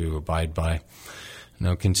that you abide by.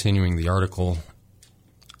 Now, continuing the article,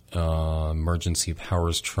 emergency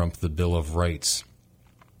powers trump the Bill of Rights.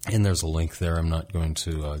 And there's a link there. I'm not going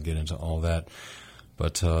to get into all that.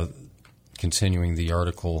 But continuing the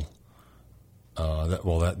article,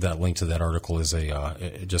 that link to that article is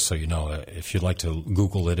just so you know, if you'd like to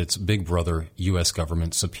Google it, it's Big Brother U.S.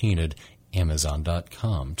 Government subpoenaed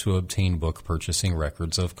Amazon.com to obtain book purchasing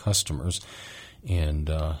records of customers. And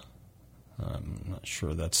I'm not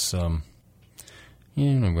sure that's...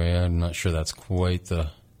 Anyway, I'm not sure that's quite the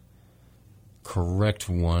correct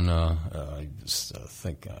one. I was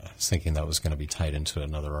thinking that was going to be tied into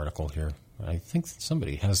another article here. I think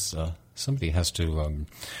somebody has to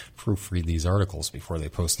proofread these articles before they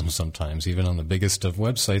post them sometimes. Even on the biggest of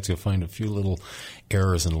websites, you'll find a few little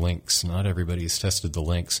errors and links. Not everybody's tested the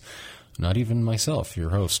links. Not even myself,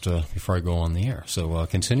 your host, before I go on the air. So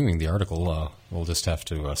continuing the article, we'll just have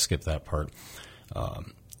to skip that part.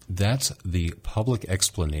 That's the public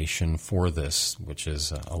explanation for this, which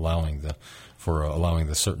is allowing the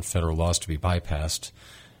certain federal laws to be bypassed,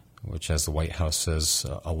 which, as the White House says,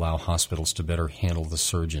 allow hospitals to better handle the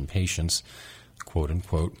surge in patients, quote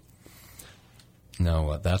unquote.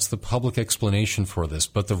 Now, that's the public explanation for this,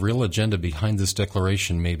 but the real agenda behind this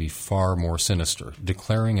declaration may be far more sinister.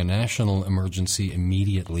 Declaring a national emergency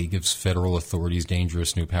immediately gives federal authorities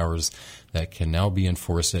dangerous new powers that can now be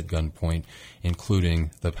enforced at gunpoint,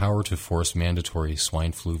 including the power to force mandatory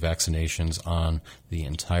swine flu vaccinations on the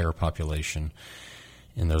entire population.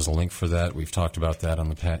 And there's a link for that. We've talked about that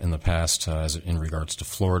in the past as in regards to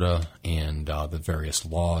Florida and the various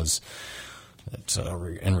laws.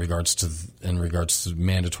 In regards to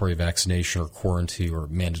mandatory vaccination or quarantine or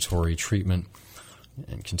mandatory treatment.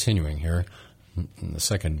 And continuing here, in the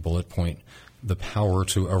second bullet point, the power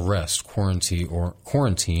to arrest, quarantine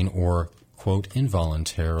or quote,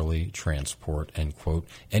 involuntarily transport, end quote,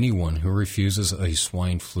 anyone who refuses a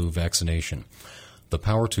swine flu vaccination. The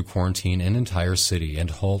power to quarantine an entire city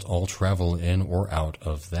and halt all travel in or out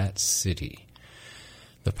of that city.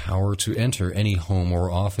 The power to enter any home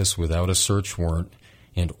or office without a search warrant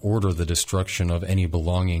and order the destruction of any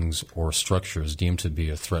belongings or structures deemed to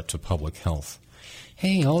be a threat to public health.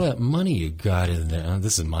 Hey, all that money you got in there,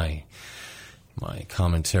 this is my My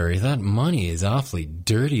commentary, that money is awfully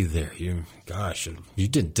dirty there. You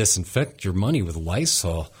didn't disinfect your money with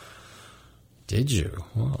Lysol, did you?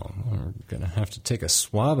 Well, we're going to have to take a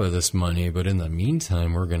swab of this money, but in the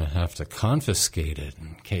meantime, we're going to have to confiscate it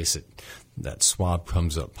in case that swab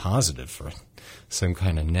comes up positive for some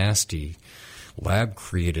kind of nasty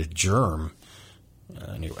lab-created germ.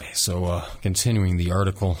 Anyway, so continuing the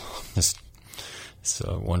article, it's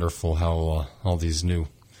wonderful how all these new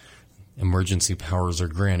emergency powers are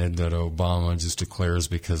granted that Obama just declares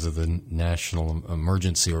because of the national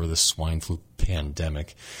emergency over the swine flu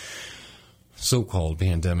pandemic, so-called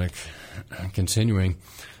pandemic. Continuing,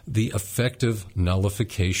 the effective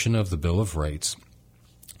nullification of the Bill of Rights,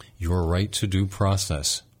 your right to due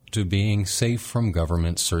process, to being safe from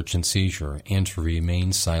government search and seizure, and to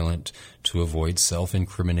remain silent to avoid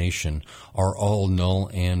self-incrimination are all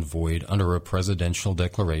null and void under a presidential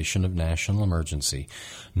declaration of national emergency.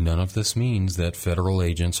 None of this means that federal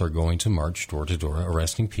agents are going to march door to door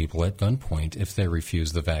arresting people at gunpoint if they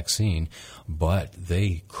refuse the vaccine, but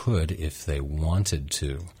they could if they wanted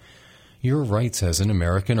to. Your rights as an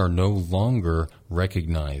American are no longer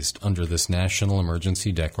recognized under this national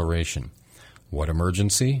emergency declaration. What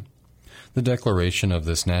emergency? The declaration of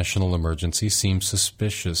this national emergency seems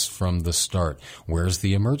suspicious from the start. Where's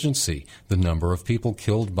the emergency? The number of people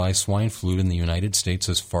killed by swine flu in the United States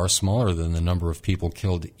is far smaller than the number of people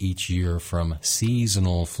killed each year from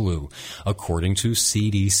seasonal flu, according to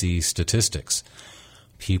CDC statistics.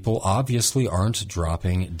 People obviously aren't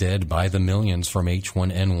dropping dead by the millions from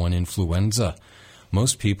H1N1 influenza.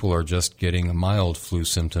 Most people are just getting mild flu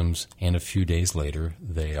symptoms, and a few days later,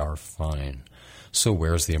 they are fine. So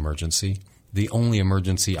where's the emergency? The only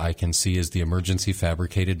emergency I can see is the emergency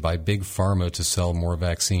fabricated by Big Pharma to sell more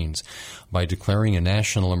vaccines. By declaring a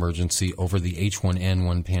national emergency over the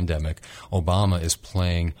H1N1 pandemic, Obama is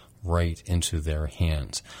playing right into their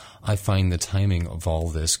hands. I find the timing of all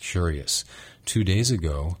this curious. 2 days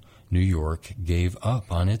ago, New York gave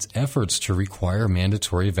up on its efforts to require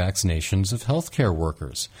mandatory vaccinations of healthcare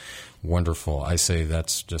workers. Wonderful. I say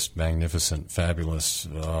that's just magnificent, fabulous,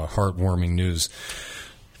 heartwarming news.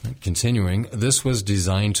 Continuing, this was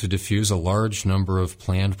designed to diffuse a large number of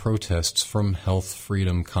planned protests from health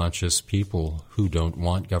freedom conscious people who don't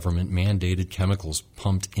want government mandated chemicals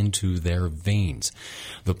pumped into their veins.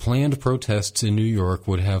 The planned protests in New York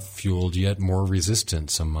would have fueled yet more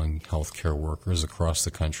resistance among healthcare workers across the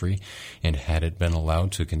country, and had it been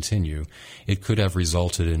allowed to continue, it could have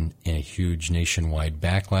resulted in a huge nationwide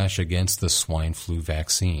backlash against the swine flu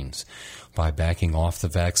vaccines. By backing off the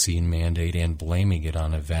vaccine mandate and blaming it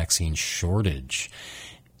on a vaccine shortage,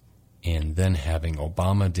 and then having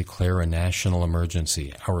Obama declare a national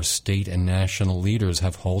emergency, our state and national leaders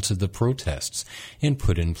have halted the protests and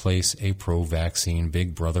put in place a pro-vaccine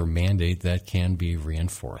Big Brother mandate that can be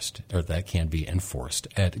enforced at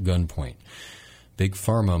gunpoint. Big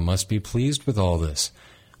Pharma must be pleased with all this.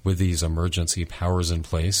 With these emergency powers in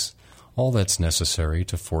place, all that's necessary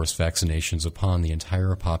to force vaccinations upon the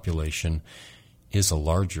entire population is a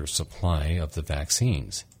larger supply of the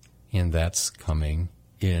vaccines, and that's coming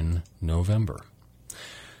in November.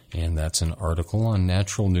 And that's an article on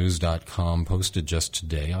naturalnews.com posted just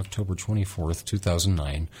today, October 24th,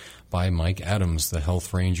 2009, by Mike Adams, the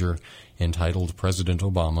health ranger, entitled President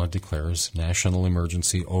Obama Declares National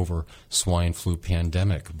Emergency Over Swine Flu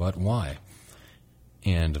Pandemic. But why?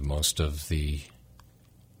 And most of the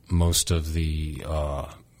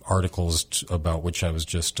articles about which I was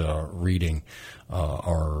just reading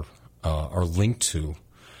are linked to.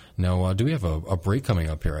 Now, do we have a break coming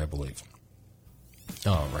up here, I believe?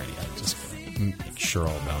 All righty, I'll just make sure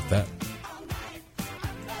all about that.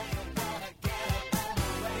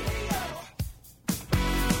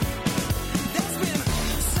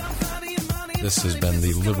 This has been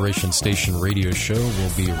the Liberation Station radio show.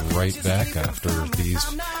 We'll be right back after these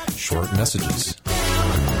short messages.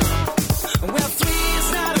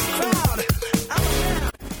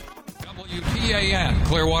 WPAN,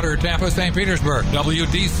 Clearwater, Tampa, St. Petersburg.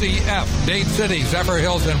 WDCF, Dade City, Zephyr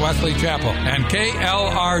Hills, and Wesley Chapel. And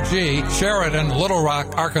KLRG, Sheridan, Little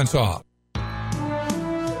Rock, Arkansas.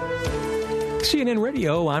 CNN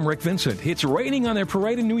Radio, I'm Rick Vincent. It's raining on their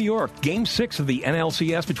parade in New York. Game 6 of the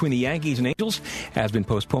NLCS between the Yankees and Angels has been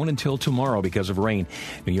postponed until tomorrow because of rain.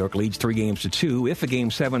 New York leads 3-2. If a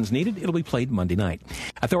Game 7's needed, it'll be played Monday night.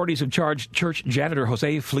 Authorities have charged church janitor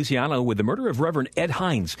Jose Feliciano with the murder of Reverend Ed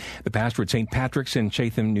Hines, the pastor at St. Patrick's in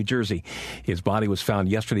Chatham, New Jersey. His body was found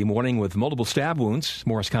yesterday morning with multiple stab wounds.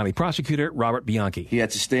 Morris County Prosecutor Robert Bianchi. He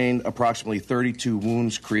had sustained approximately 32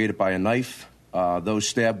 wounds created by a knife. Those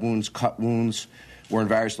stab wounds, cut wounds, were in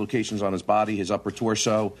various locations on his body, his upper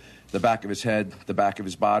torso, the back of his head, the back of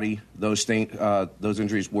his body. Those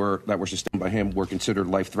injuries that were sustained by him were considered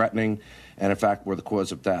life-threatening and, in fact, were the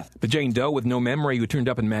cause of death. The Jane Doe with no memory who turned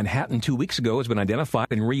up in Manhattan 2 weeks ago has been identified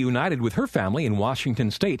and reunited with her family in Washington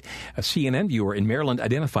State. A CNN viewer in Maryland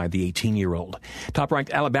identified the 18-year-old.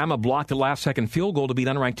 Top-ranked Alabama blocked the last-second field goal to beat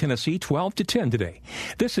unranked Tennessee 12-10 today.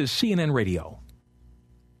 This is CNN Radio.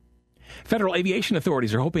 Federal aviation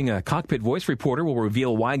authorities are hoping a cockpit voice reporter will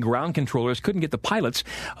reveal why ground controllers couldn't get the pilots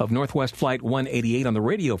of Northwest Flight 188 on the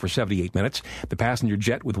radio for 78 minutes. The passenger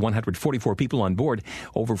jet with 144 people on board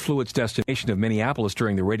overflew its destination of Minneapolis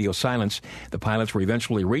during the radio silence. The pilots were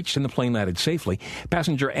eventually reached and the plane landed safely.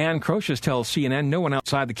 Passenger Ann Crocious tells CNN no one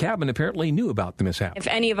outside the cabin apparently knew about the mishap. If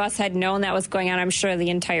any of us had known that was going on, I'm sure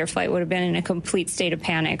the entire flight would have been in a complete state of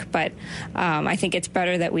panic. But I think it's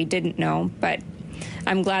better that we didn't know. But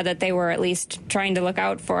I'm glad that they were at least trying to look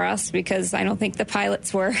out for us because I don't think the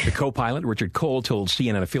pilots were. The co-pilot, Richard Cole, told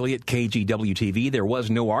CNN affiliate KGW-TV there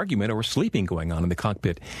was no argument or sleeping going on in the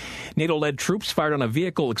cockpit. NATO-led troops fired on a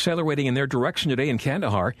vehicle accelerating in their direction today in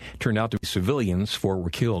Kandahar. Turned out to be civilians. 4 were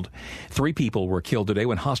killed. 3 people were killed today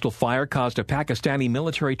when hostile fire caused a Pakistani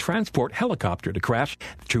military transport helicopter to crash.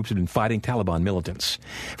 The troops had been fighting Taliban militants.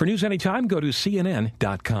 For news anytime, go to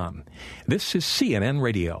CNN.com. This is CNN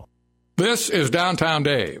Radio. This is Downtown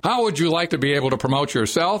Dave. How would you like to be able to promote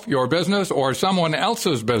yourself, your business, or someone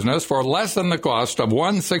else's business for less than the cost of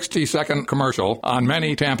one 60-second commercial on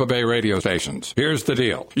many Tampa Bay radio stations? Here's the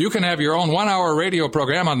deal. You can have your own 1-hour radio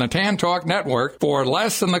program on the Tan Talk Network for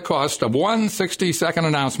less than the cost of one 60-second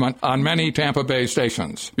announcement on many Tampa Bay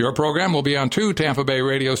stations. Your program will be on 2 Tampa Bay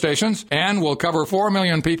radio stations and will cover 4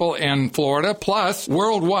 million people in Florida, plus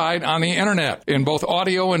worldwide on the Internet in both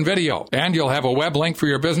audio and video. And you'll have a web link for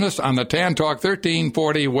your business on the Tan Talk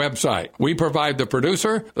 1340 website. We provide the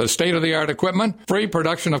producer, the state-of-the-art equipment, free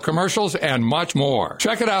production of commercials, and much more.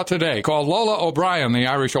 Check it out today. Call Lola O'Brien, the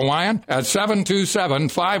Irish Hawaiian, at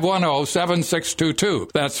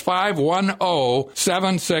 727-510-7622. That's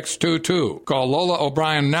 510-7622. Call Lola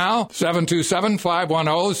O'Brien now,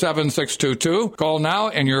 727-510-7622. Call now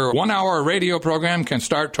and your 1-hour radio program can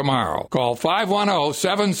start tomorrow. Call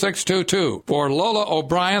 510-7622 for Lola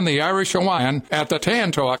O'Brien, the Irish Hawaiian, at the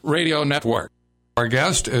Tan Talk Radio Network. Our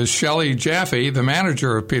guest is Shelley Jaffe, the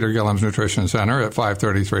manager of Peter Gilham's Nutrition Center at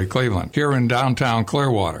 533 Cleveland, here in downtown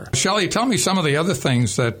Clearwater. Shelley, tell me some of the other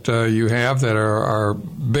things that you have that are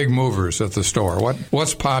big movers at the store.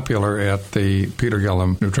 What's popular at the Peter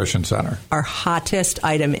Gilham Nutrition Center? Our hottest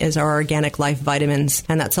item is our Organic Life Vitamins,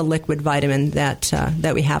 and that's a liquid vitamin that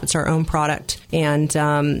we have. It's our own product, and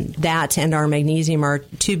that and our magnesium are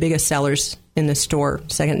 2 biggest sellers in the store,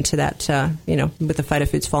 second to that, with the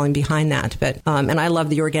phytofoods falling behind that. But and I love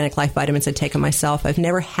the Organic Life Vitamins. I take them myself. I've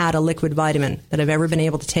never had a liquid vitamin that I've ever been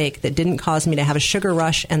able to take that didn't cause me to have a sugar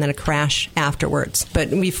rush and then a crash afterwards. But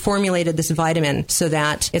we've formulated this vitamin so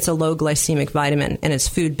that it's a low glycemic vitamin and it's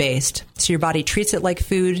food-based. So your body treats it like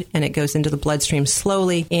food and it goes into the bloodstream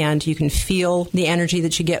slowly and you can feel the energy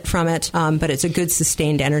that you get from it. But it's a good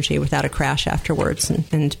sustained energy without a crash afterwards.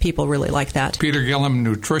 And people really like that. Peter Gilham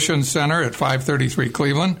Nutrition Center at 533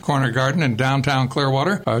 Cleveland, Corner Garden in downtown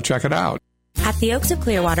Clearwater. Check it out. At the Oaks of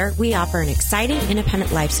Clearwater, we offer an exciting,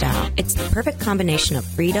 independent lifestyle. It's the perfect combination of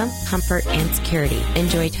freedom, comfort, and security.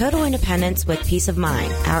 Enjoy total independence with peace of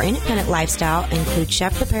mind. Our independent lifestyle includes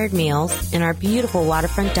chef-prepared meals in our beautiful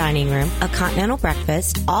waterfront dining room, a continental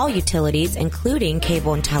breakfast, all utilities including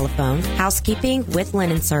cable and telephone, housekeeping with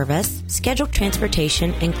linen service, scheduled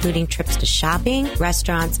transportation including trips to shopping,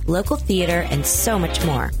 restaurants, local theater, and so much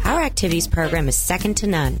more. Our activities program is second to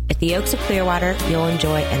none. At the Oaks of Clearwater, you'll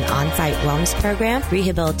enjoy an on-site wellness program,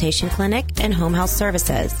 rehabilitation clinic, and home health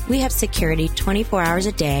services. We have security 24 hours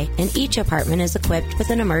a day, and each apartment is equipped with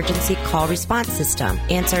an emergency call response system,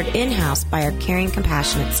 answered in-house by our caring,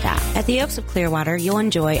 compassionate staff. At the Oaks of Clearwater, you'll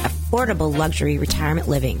enjoy affordable luxury retirement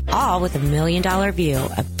living, all with $1 million view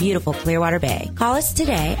of beautiful Clearwater Bay. Call us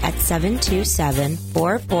today at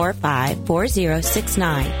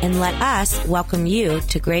 727-445-4069 and let us welcome you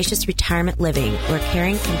to gracious retirement living, where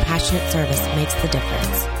caring, compassionate service makes the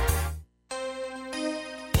difference.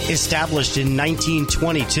 Established in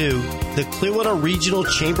 1922, the Clearwater Regional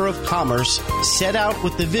Chamber of Commerce set out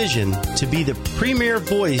with the vision to be the premier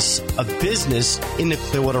voice of business in the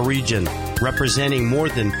Clearwater region. Representing more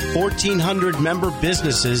than 1,400 member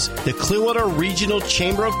businesses, the Clearwater Regional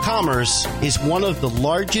Chamber of Commerce is one of the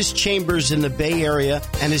largest chambers in the Bay Area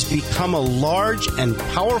and has become a large and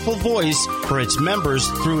powerful voice for its members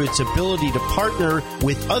through its ability to partner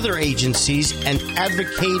with other agencies and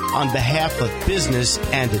advocate on behalf of business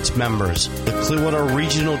and its members. The Clearwater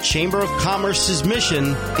Regional Chamber of Commerce's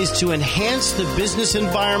mission is to enhance the business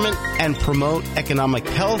environment and promote economic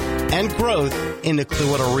health and growth in the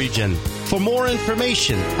Clearwater region. For more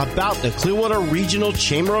information about the Clearwater Regional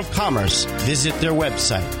Chamber of Commerce, visit their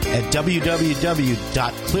website at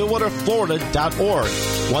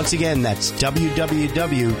www.clearwaterflorida.org. Once again, that's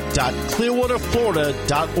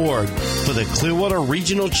www.clearwaterflorida.org for the Clearwater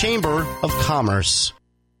Regional Chamber of Commerce.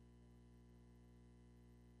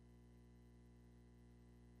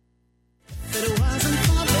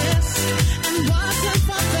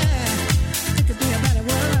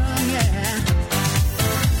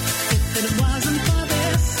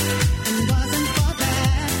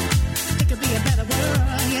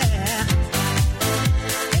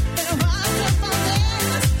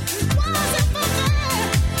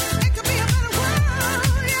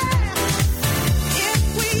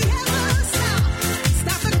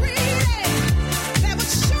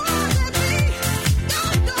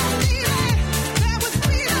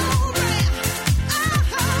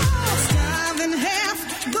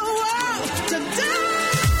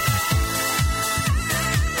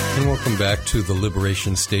 Welcome back to the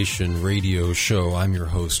Liberation Station radio show. I'm your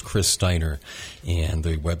host, Chris Steiner, and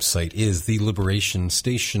the website is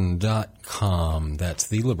theliberationstation.com. That's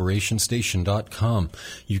theliberationstation.com.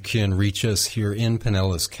 You can reach us here in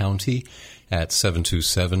Pinellas County at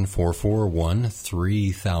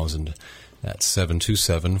 727-441-3000. That's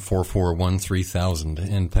 727-441-3000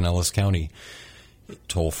 in Pinellas County.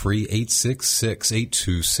 Toll free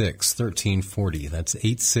 866-826-1340. That's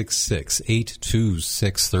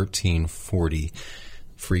 866-826-1340.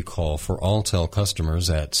 Free call for Alltel customers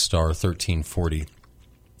at star 1340.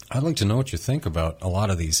 I'd like to know what you think about a lot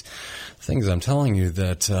of these things I'm telling you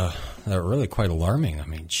that are really quite alarming. I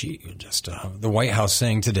mean, just the White House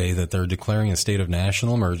saying today that they're declaring a state of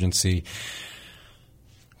national emergency.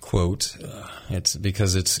 Quote, it's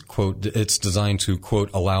because it's, quote, it's designed to, quote,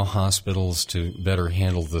 allow hospitals to better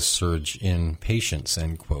handle the surge in patients,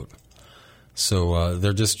 end quote. So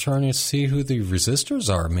they're just trying to see who the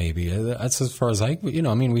resistors are, maybe. That's as far as I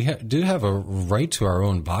mean, we do have a right to our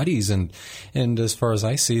own bodies, and as far as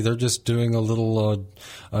I see, they're just doing a little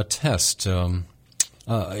a test,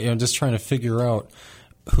 just trying to figure out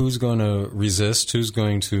who's going to resist, who's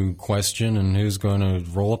going to question, and who's going to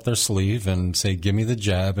roll up their sleeve and say, give me the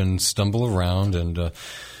jab, and stumble around and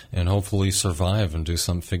hopefully survive and do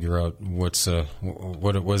something, figure out what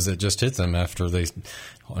it was that just hit them after they,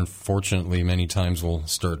 unfortunately, many times will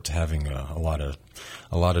start having a lot of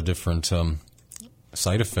different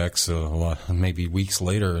side effects, maybe weeks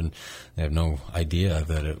later, and they have no idea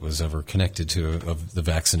that it was ever connected to the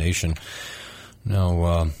vaccination.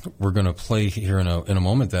 Now, we're going to play here in a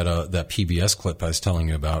moment that PBS clip I was telling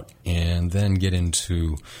you about, and then get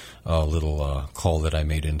into a little call that I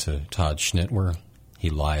made into Todd Schnitt, where he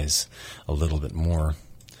lies a little bit more.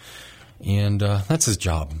 And that's his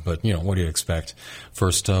job, but, what do you expect?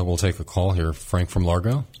 First, we'll take a call here. Frank from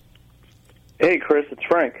Largo. Hey, Chris, it's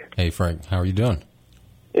Frank. Hey, Frank. How are you doing?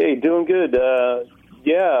 Hey, doing good.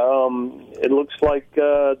 It looks like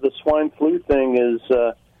the swine flu thing is...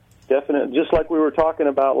 definite, just like we were talking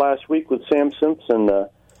about last week with Sam Simpson.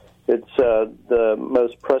 It's the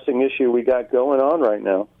most pressing issue we got going on right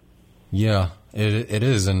now. Yeah, it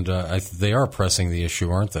is, and they are pressing the issue,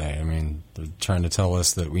 aren't they? I mean, they're trying to tell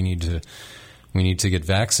us that we need to get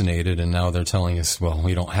vaccinated, and now they're telling us, well,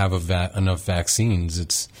 we don't have enough vaccines.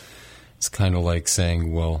 It's kind of like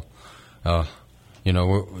saying, well,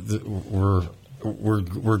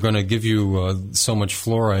 we're going to give you so much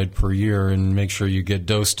fluoride per year and make sure you get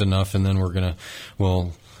dosed enough, and then we're going to,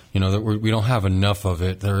 we don't have enough of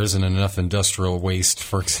it. There isn't enough industrial waste,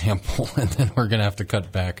 for example, and then we're going to have to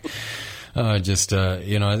cut back. It's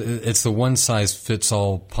the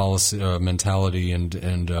one-size-fits-all policy mentality and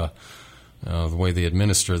the way they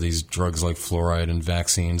administer these drugs like fluoride and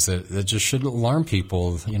vaccines that just should alarm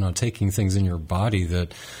people, taking things in your body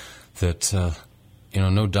that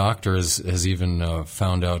no doctor has even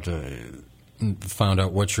found out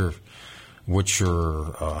what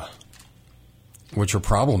your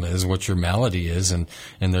problem is, what your malady is, and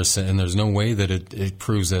there's no way that it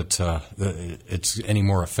proves that it's any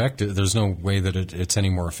more effective. There's no way that it's any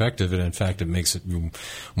more effective, and in fact, it makes it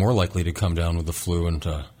more likely to come down with the flu and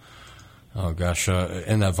Oh gosh,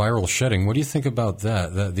 and that viral shedding. What do you think about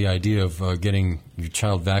that? The idea of getting your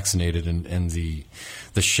child vaccinated and the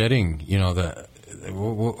shedding. You know,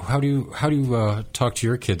 how do you talk to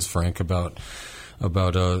your kids, Frank, about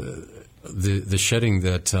the shedding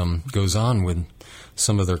that goes on when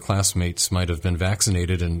some of their classmates might have been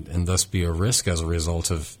vaccinated and thus be a risk as a result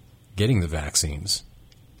of getting the vaccines?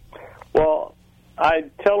 Well, I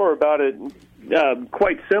tell her about it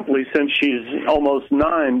quite simply since she's almost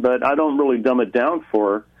 9, but I don't really dumb it down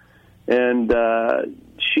for her. And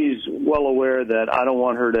she's well aware that I don't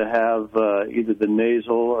want her to have either the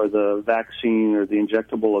nasal or the vaccine or the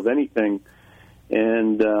injectable of anything.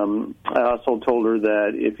 And I also told her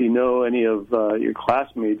that if you know any of your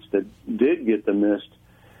classmates that did get the mist,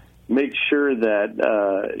 make sure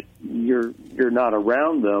that you're not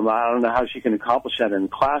around them. I don't know how she can accomplish that in the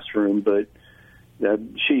classroom, but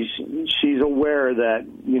she's aware that,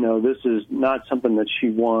 you know, this is not something that she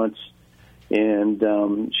wants, and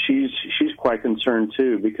she's quite concerned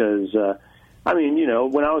too, because I mean, you know,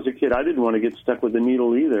 when I was a kid, I didn't want to get stuck with a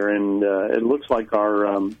needle either, and it looks like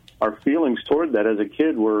our feelings toward that as a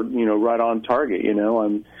kid were, you know, right on target. You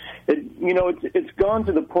know, it's gone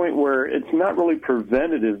to the point where it's not really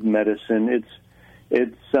preventative medicine.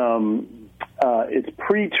 It's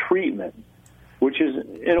pre-treatment, which is,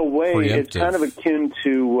 in a way, it's kind of akin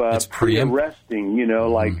to pre-arresting, you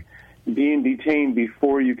know, like being detained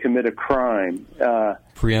before you commit a crime.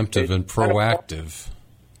 Preemptive and proactive.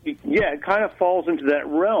 It kind of falls into that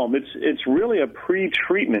realm. It's really a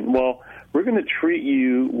pre-treatment. Well, we're going to treat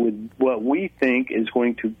you with what we think is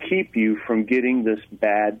going to keep you from getting this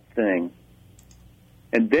bad thing.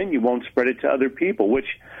 And then you won't spread it to other people, which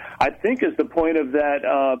I think is the point of that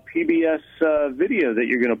PBS video that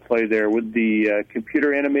you're going to play there with the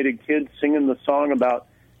computer-animated kids singing the song about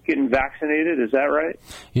getting vaccinated. Is that right?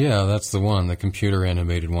 Yeah, that's the one, the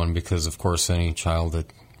computer-animated one, because, of course, any child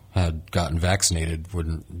that had gotten vaccinated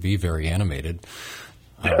wouldn't be very animated.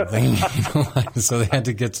 I don't think, you know, so they had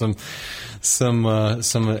to get some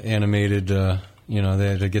animated. You know, they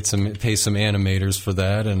had to get pay some animators for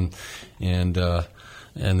that, and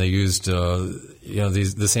they used you know,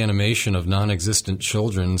 this animation of non-existent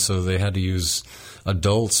children, so they had to use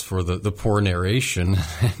adults for the poor narration,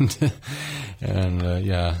 and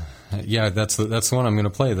yeah, that's the one I'm going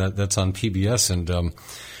to play. That's on PBS, and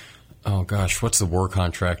oh gosh, what's the war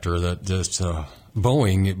contractor that just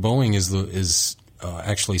Boeing is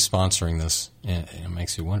actually sponsoring this, and it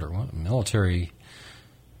makes you wonder, what military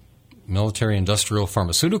industrial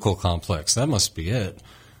pharmaceutical complex, that must be it.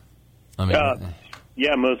 I mean,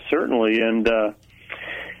 yeah, most certainly. And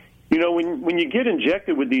you know, when you get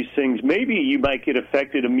injected with these things, maybe you might get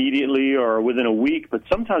affected immediately or within a week, but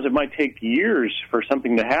sometimes it might take years for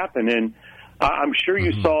something to happen. And I'm sure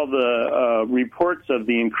you saw the reports of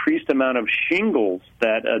the increased amount of shingles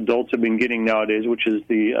that adults have been getting nowadays, which is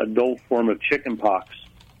the adult form of chickenpox.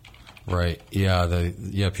 Right. Yeah.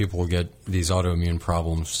 People will get these autoimmune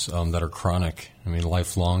problems that are chronic. I mean,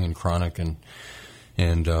 lifelong and chronic, and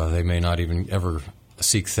they may not even ever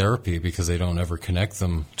seek therapy because they don't ever connect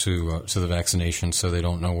them to the vaccination, so they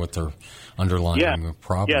don't know what their underlying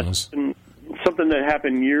problem is. Something that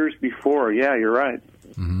happened years before. Yeah, you're right.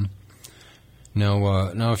 Mm-hmm.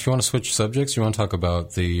 Now, if you want to switch subjects, you want to talk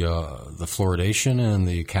about the fluoridation and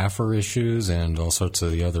the CAFR issues and all sorts of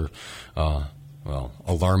the other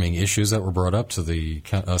alarming issues that were brought up to the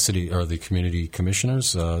city or the community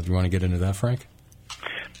commissioners. Do you want to get into that, Frank?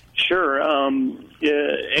 Sure.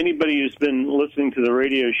 Anybody who's been listening to the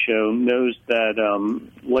radio show knows that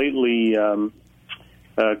lately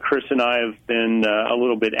Chris and I have been a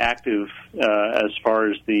little bit active as far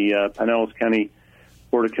as the Pinellas County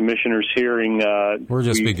Board of Commissioners hearing. We're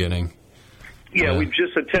just beginning. Yeah, we've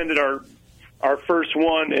just attended our first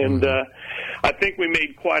one, and I think we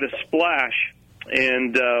made quite a splash.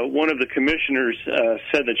 And one of the commissioners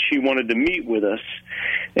said that she wanted to meet with us,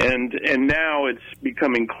 and now it's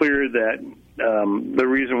becoming clear that the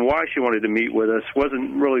reason why she wanted to meet with us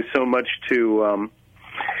wasn't really so much to,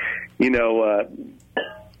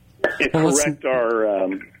 correct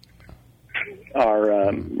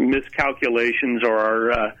our miscalculations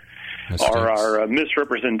or our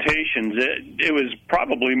misrepresentations. It was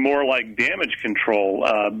probably more like damage control.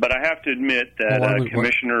 But I have to admit that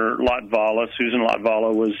Commissioner Latvala, Susan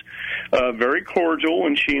Latvala, was very cordial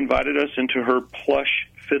when she invited us into her plush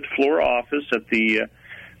fifth-floor office at the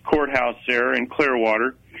courthouse there in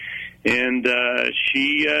Clearwater. And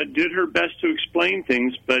she did her best to explain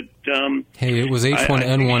things, but hey, it was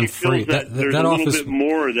H1N1 free. There's a little bit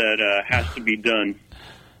more that has to be done.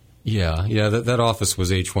 Yeah, that office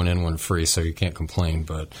was H1N1 free, so you can't complain.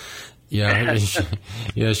 But Yeah,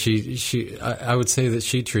 she. I would say that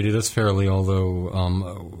she treated us fairly. Although,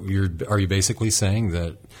 are you basically saying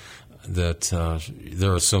that there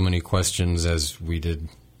are so many questions, as we did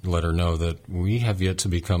let her know, that we have yet to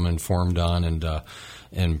become informed on,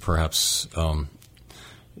 and perhaps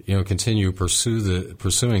continue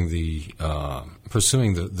pursuing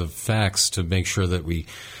the facts to make sure that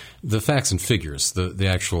the facts and figures, the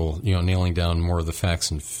actual nailing down more of the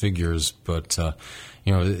facts and figures, but.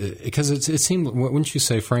 Because it seemed, wouldn't you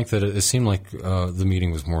say, Frank, that it seemed like the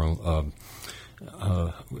meeting was more,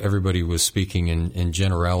 everybody was speaking in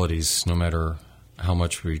generalities, no matter how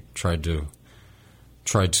much we tried to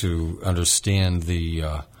understand the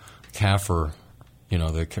CAFR,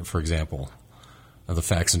 for example, the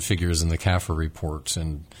facts and figures in the CAFR reports.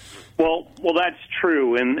 And well, that's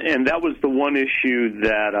true, and that was the one issue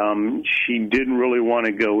that she didn't really want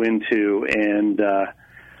to go into, and.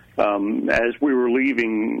 As we were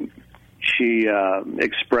leaving, she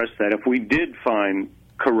expressed that if we did find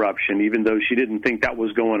corruption, even though she didn't think that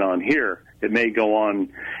was going on here, it may go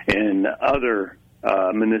on in other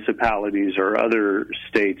municipalities or other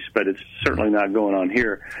states, but it's certainly not going on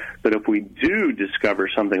here. But if we do discover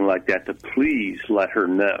something like that, to please let her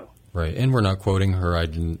know. Right, and we're not quoting her. I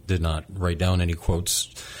did not write down any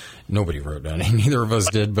quotes. Nobody wrote down any. Neither of us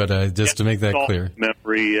did, but just to make that clear.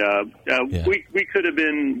 Memory. We could have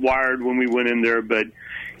been wired when we went in there, but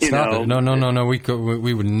Stop it. No.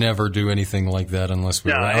 We would never do anything like that unless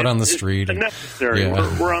we were out on the street. It's unnecessary.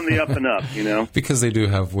 Yeah. We're on the up and up, Because they do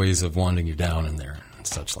have ways of winding you down in there and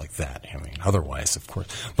such like that. I mean, otherwise, of course.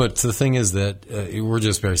 But the thing is that we're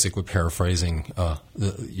just basically paraphrasing,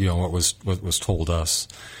 what was told us.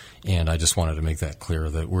 And I just wanted to make that clear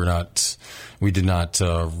that we did not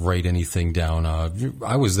write anything down.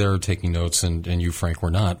 I was there taking notes, and you, Frank,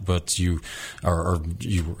 were not. But you,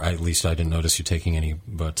 at least I didn't notice you taking any.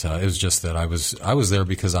 But it was just that I was there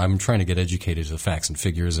because I'm trying to get educated to the facts and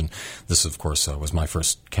figures. And this, of course, was my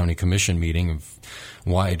first county commission meeting of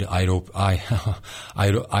eyes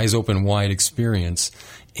open wide experience.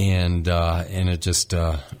 And it just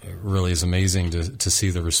really is amazing to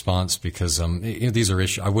see the response because these are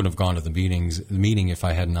issues. I wouldn't have gone to the meeting if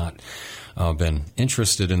I had not been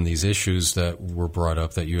interested in these issues that were brought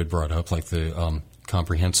up, that you had brought up, like the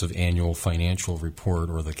comprehensive annual financial report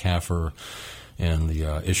or the CAFR and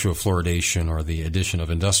the issue of fluoridation or the addition of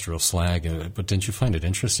industrial slag. But didn't you find it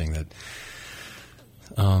interesting that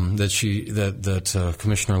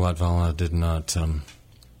Commissioner Latvala did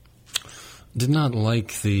not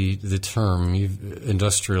like the term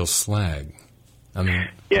industrial slag? I mean,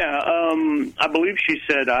 I believe she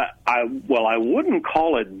said, I wouldn't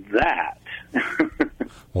call it that.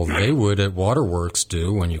 Well, they would at Waterworks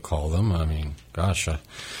do when you call them. I mean, gosh,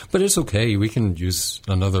 but it's okay. We can use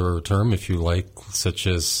another term if you like, such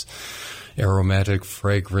as aromatic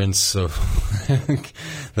fragrance that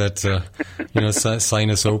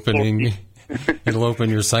sinus opening. It'll open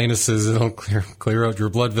your sinuses. It'll clear out your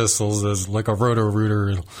blood vessels as like a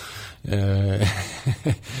roto-rooter. Of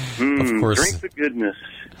course, drink the goodness.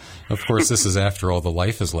 Of course, this is after all the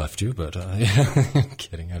life has left you. But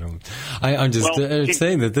kidding. I'm just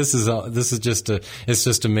saying that this is just it's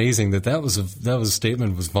just amazing that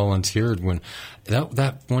statement was volunteered when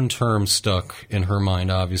that one term stuck in her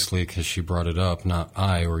mind. Obviously, because she brought it up, not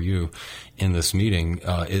I or you, in this meeting.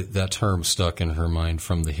 That term stuck in her mind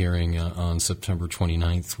from the hearing on September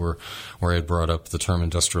 29th, where I had brought up the term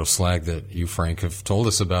industrial slag that you, Frank, have told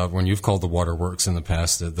us about when you've called the Waterworks in the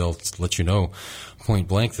past. That they'll let you know point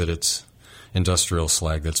blank that it's industrial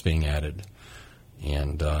slag that's being added.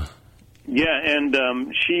 And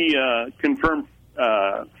she confirmed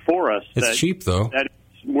for us it's that cheap, though. That's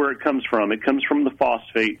where it comes from. It comes from the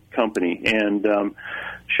phosphate company. And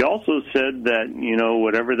she also said that,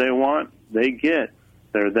 whatever they want, they get.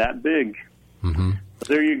 They're that big. Mm-hmm.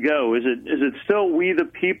 There you go. Is it still we the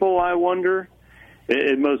people, I wonder?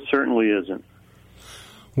 It most certainly isn't.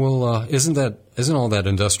 Well, isn't all that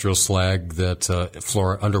industrial slag that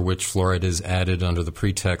under which fluoride is added under the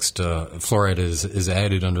pretext fluoride is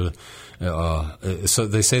added under? So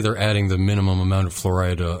they say they're adding the minimum amount of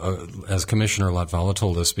fluoride, as Commissioner Latvala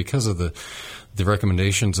told us, because of the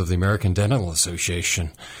recommendations of the American Dental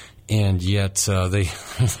Association. And yet they're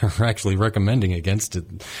actually recommending against it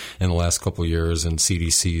in the last couple of years. And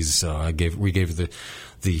CDC's we gave the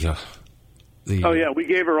we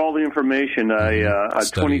gave her all the information. A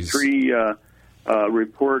 23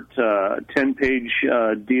 report, 10-page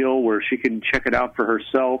deal where she can check it out for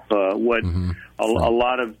herself. A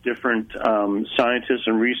lot of different scientists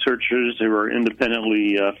and researchers who are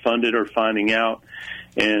independently funded are finding out,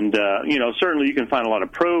 And, certainly you can find a lot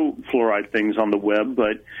of pro-fluoride things on the web,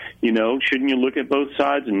 but, shouldn't you look at both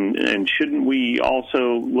sides? And shouldn't we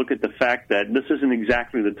also look at the fact that this isn't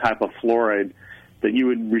exactly the type of fluoride that you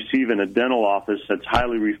would receive in a dental office that's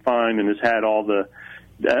highly refined and has had all the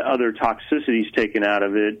other toxicities taken out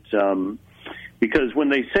of it? Because when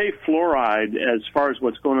they say fluoride, as far as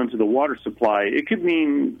what's going into the water supply, it could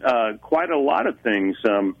mean quite a lot of things.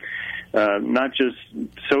 Not just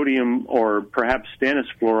sodium or perhaps stannous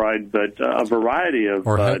fluoride, but a variety of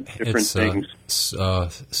different things.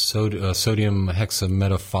 Sodium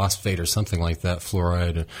hexametaphosphate or something like that,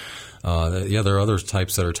 fluoride. There are other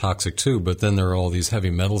types that are toxic too, but then there are all these heavy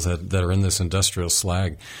metals that are in this industrial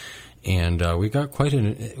slag. And we got quite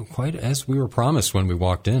as we were promised when we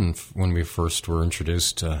walked in, when we first were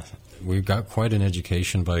introduced. We got quite an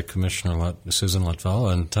education by Commissioner Susan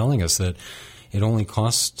Latvala, and telling us that it only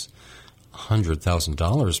costs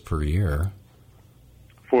 $100,000 per year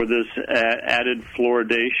for this added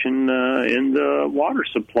fluoridation in the water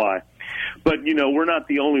supply. But, we're not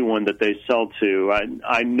the only one that they sell to.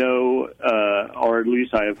 I know, or at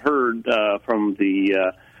least I have heard from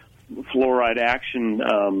the Fluoride Action,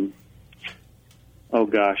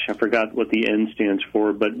 I forgot what the N stands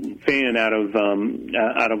for, but fan out of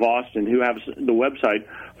Austin, who has the website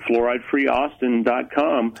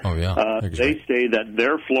fluoridefreeaustin.com. Oh, yeah. They say that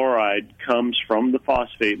their fluoride comes from the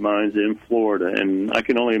phosphate mines in Florida, and I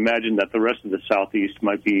can only imagine that the rest of the Southeast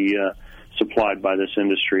might be supplied by this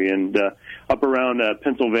industry. And up around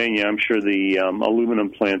Pennsylvania, I'm sure the aluminum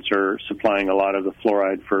plants are supplying a lot of the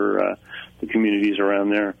fluoride for the communities around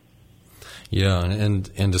there. Yeah,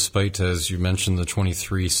 and despite, as you mentioned, the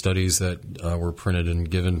 23 studies that were printed and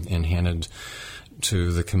given and handed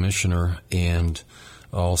to the commissioner, and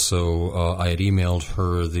also I had emailed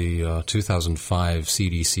her the 2005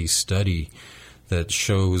 CDC study that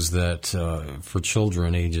shows that for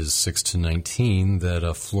children ages 6 to 19, that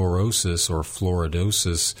fluorosis or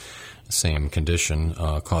fluoridosis, same condition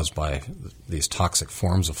caused by these toxic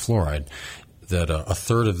forms of fluoride, that a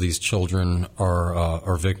third of these children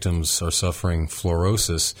are victims, are suffering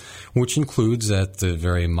fluorosis, which includes at the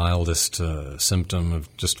very mildest symptom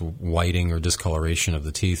of just whiting or discoloration of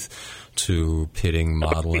the teeth to pitting,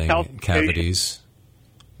 mottling, cavities.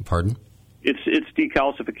 Pardon? It's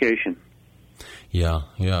decalcification. Yeah,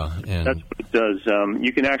 and that's what it does.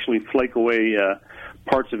 You can actually flake away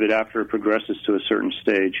parts of it after it progresses to a certain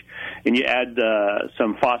stage. And you add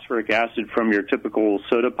some phosphoric acid from your typical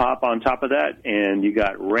soda pop on top of that, and you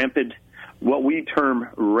got what we term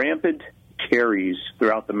rampant caries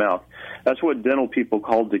throughout the mouth. That's what dental people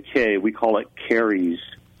call decay. We call it caries.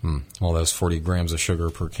 Well, that's 40 grams of sugar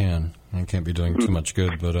per can. It can't be doing too much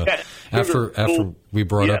good. But after we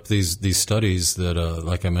brought up these studies that,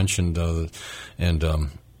 like I mentioned, the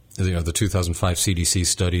 2005 CDC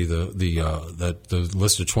study, the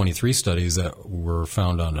list of 23 studies that were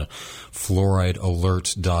found on a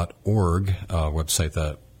fluoridealert.org website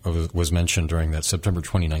that was mentioned during that September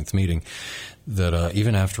 29th meeting, that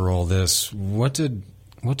even after all this, what did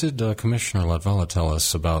Commissioner Latvala tell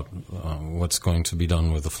us about what's going to be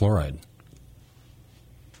done with the fluoride?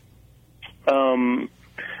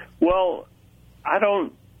 Well, I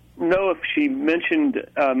don't know if she mentioned,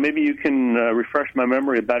 maybe you can refresh my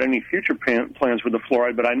memory about any future plans with the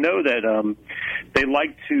fluoride, but I know that they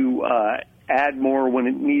like to add more when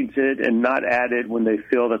it needs it and not add it when they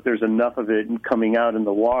feel that there's enough of it coming out in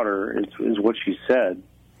the water, is what she said.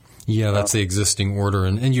 Yeah, that's the existing order.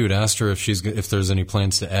 And you had asked her if there's any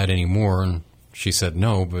plans to add any more, and she said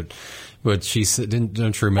no, but she said,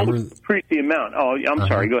 don't you remember? Increase the amount. Oh, I'm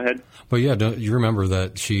sorry. Go ahead. But yeah, don't you remember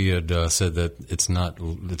that she had said that it's not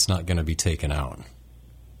going to be taken out.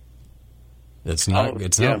 It's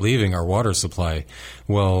not leaving our water supply.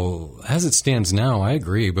 Well, as it stands now, I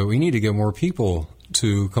agree, but we need to get more people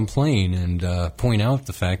to complain and point out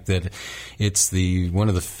the fact that it's one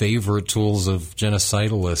of the favorite tools of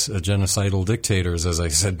genocidal dictators, as I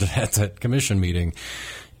said at that commission meeting.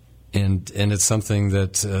 And it's something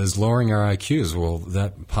that is lowering our IQs. Well,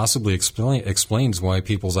 that possibly explains why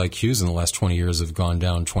people's IQs in the last 20 years have gone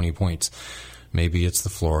down 20 points. Maybe it's the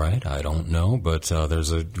fluoride. I don't know, but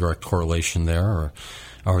there's a direct correlation there. Or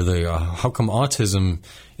how come autism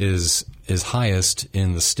is highest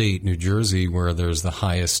in the state, New Jersey, where there's the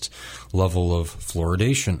highest level of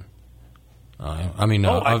fluoridation?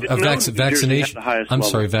 Vaccination. I'm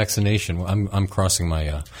sorry, vaccination. I'm crossing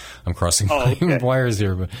my wires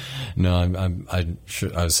here, but no, I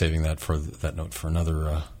was saving that for that note for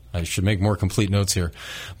another. I should make more complete notes here,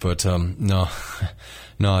 but no.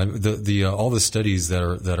 All the studies that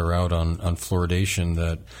are out on fluoridation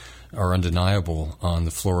that are undeniable on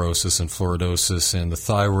the fluorosis and fluoridosis and the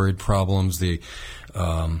thyroid problems, the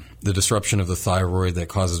disruption of the thyroid that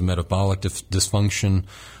causes metabolic dysfunction,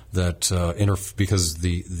 that because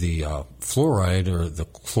the fluoride or the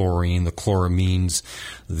chlorine, the chloramines,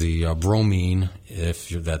 the bromine, if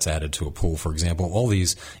that's added to a pool, for example, all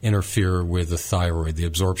these interfere with the thyroid, the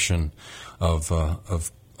absorption of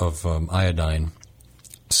iodine.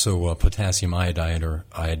 So potassium iodide or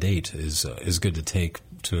iodate is good to take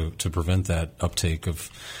to prevent that uptake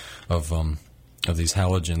of these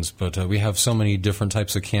halogens. But we have so many different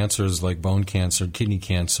types of cancers, like bone cancer, kidney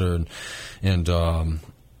cancer, and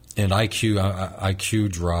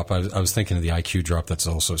IQ drop. I was thinking of the IQ drop that's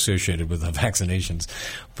also associated with the vaccinations.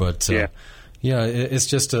 But it's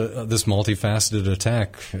just this multifaceted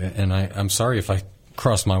attack. And I'm sorry if I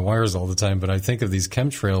cross my wires all the time, but I think of these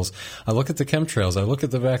chemtrails. I look at the chemtrails. I look at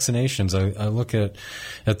the vaccinations. I look at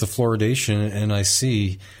the fluoridation, and I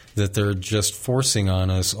see that they're just forcing on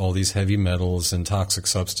us all these heavy metals and toxic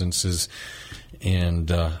substances. And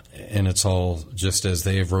it's all just as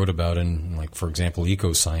they have wrote about in, like, for example,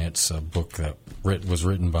 Ecoscience, a book that was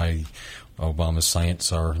written by Obama's science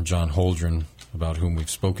czar, John Holdren, about whom we've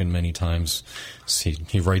spoken many times.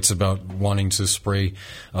 He writes about wanting to spray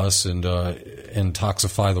us and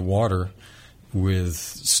toxify the water with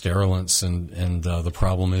sterilants, and the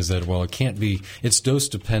problem is that, well, it's dose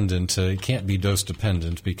dependent. It can't be dose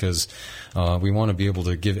dependent because we want to be able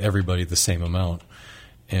to give everybody the same amount.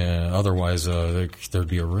 Otherwise, there'd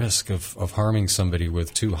be a risk of harming somebody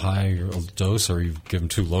with too high a dose, or you give them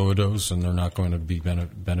too low a dose, and they're not going to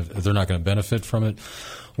they're not going to benefit from it.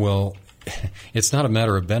 Well, it's not a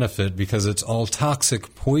matter of benefit because it's all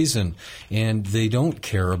toxic poison, and they don't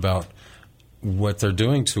care about what they're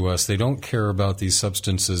doing to us. They don't care about these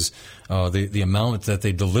substances, the amount that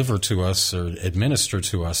they deliver to us or administer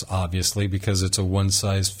to us, obviously, because it's a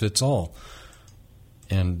one-size-fits-all.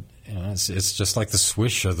 And it's just like the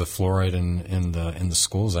swish of the fluoride in the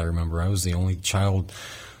schools. I remember I was the only child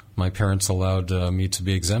my parents allowed me to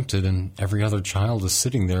be exempted, and every other child is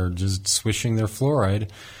sitting there just swishing their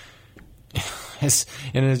fluoride.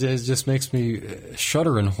 And it just makes me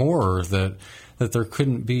shudder in horror that there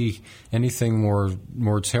couldn't be anything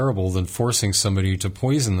more terrible than forcing somebody to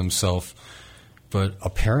poison themselves. But a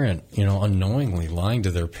parent, unknowingly lying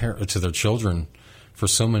to their children for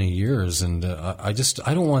so many years, and I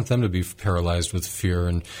don't want them to be paralyzed with fear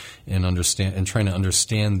and trying to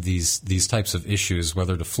understand these types of issues,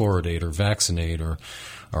 whether to fluoridate or vaccinate or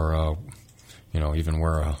even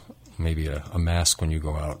wear maybe a mask when you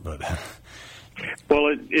go out, but. Well,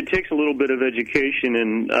 it takes a little bit of education,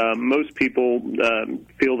 and most people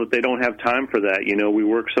feel that they don't have time for that. We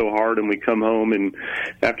work so hard, and we come home, and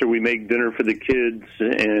after we make dinner for the kids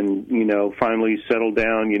and, finally settle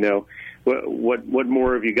down, what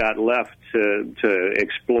more have you got left to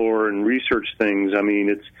explore and research things? I mean,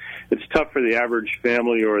 it's tough for the average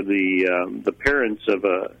family or the parents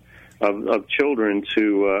of children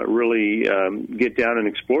to really get down and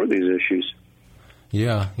explore these issues.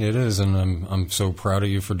 Yeah, it is, and I'm so proud of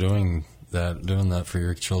you for doing that for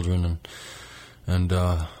your children, and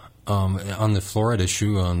on the fluoride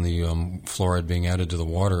issue, on the fluoride being added to the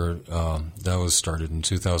water, that was started in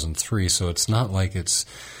 2003. So it's not like it's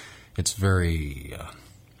very.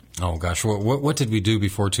 Oh gosh, what did we do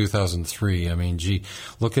before 2003? I mean, gee,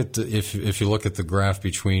 look at if you look at the graph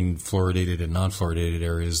between fluoridated and non-fluoridated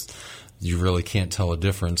areas. You really can't tell a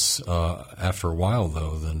difference. After a while,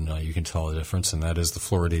 though, then you can tell a difference, and that is the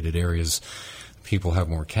fluoridated areas, people have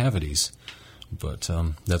more cavities. But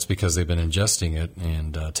that's because they've been ingesting it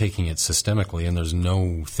and taking it systemically, and there's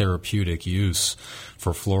no therapeutic use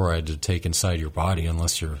for fluoride to take inside your body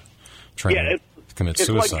unless you're trying to commit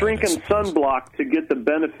suicide. It's like drinking sunblock to get the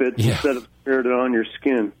benefits instead of smearing it on your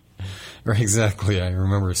skin. Right, exactly. I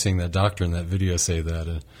remember seeing that doctor in that video say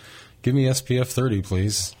that. Give me SPF 30,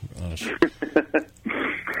 please. And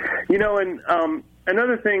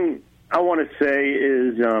another thing I want to say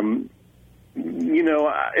is,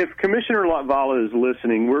 if Commissioner Latvala is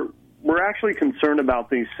listening, we're actually concerned about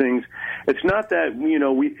these things. It's not that,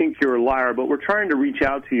 we think you're a liar, but we're trying to reach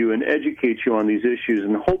out to you and educate you on these issues,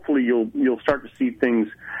 and hopefully you'll start to see things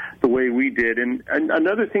the way we did. And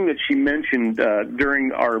another thing that she mentioned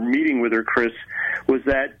during our meeting with her, Chris, was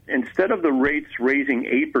that instead of the rates raising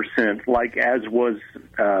 8%, like as was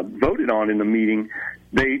voted on in the meeting,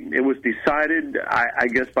 it was decided, I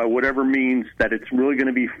guess by whatever means, that it's really going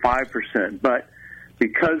to be 5%. But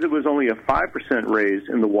because it was only a 5% raise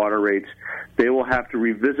in the water rates, they will have to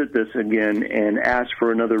revisit this again and ask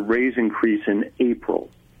for another raise increase in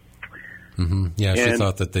April. Mm-hmm. Yeah, she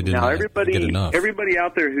thought that they didn't get enough. Everybody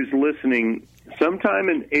out there who's listening, sometime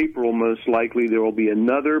in April, most likely, there will be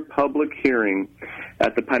another public hearing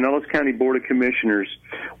at the Pinellas County Board of Commissioners.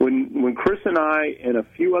 When Chris and I and a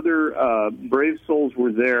few other brave souls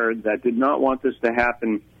were there that did not want this to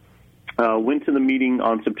happen, went to the meeting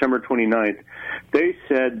on September 29th, they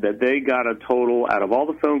said that they got a total, out of all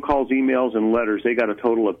the phone calls, emails, and letters, they got a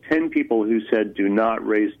total of 10 people who said do not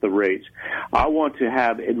raise the rates. I want to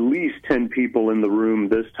have at least 10 people in the room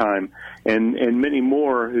this time, and many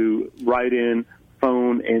more who write in,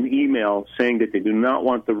 phone, and email saying that they do not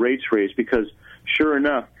want the rates raised, because sure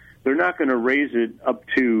enough, they're not going to raise it up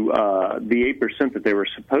to the 8% that they were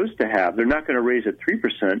supposed to have. They're not going to raise it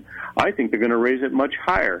 3%. I think they're going to raise it much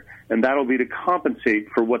higher, and that'll be to compensate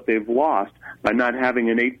for what they've lost by not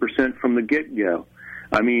having an 8% from the get-go.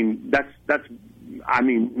 I mean,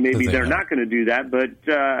 maybe they're not going to do that, but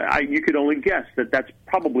you could only guess that that's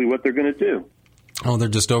probably what they're going to do. Oh, they're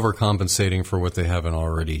just overcompensating for what they haven't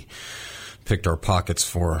already picked our pockets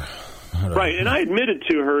for. Right, and I admitted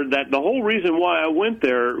to her that the whole reason why I went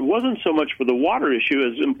there wasn't so much for the water issue,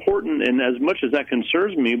 as important and as much as that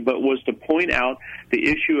concerns me, but was to point out the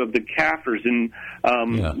issue of the CAFRs. And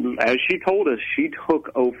as she told us, she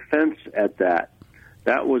took offense at that.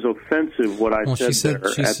 That was offensive, what I said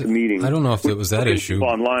at the meeting. I don't know if it was that issue.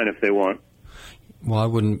 Online if they want. Well, I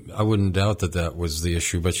wouldn't doubt that was the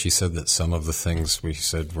issue, but she said that some of the things we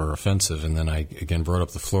said were offensive, and then I again brought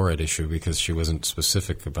up the fluoride issue because she wasn't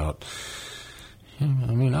specific about. I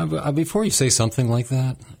mean, before you say something like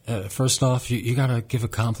that, first off, you got to give a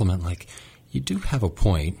compliment. Like, you do have a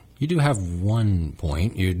point. You do have one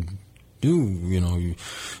point. You do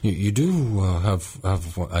have. I'll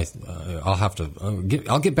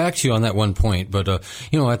get back to you on that one point, but at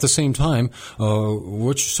the same time,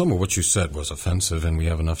 some of what you said was offensive, and we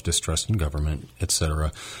have enough distrust in government,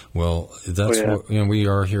 etc. Well, that's what we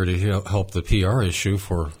are here to help the PR issue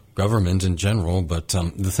for government in general. But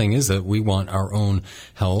the thing is that we want our own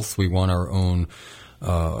health. We want our own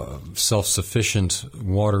self-sufficient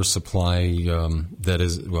water supply. That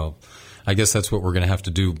is I guess that's what we're going to have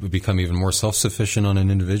to do, become even more self-sufficient on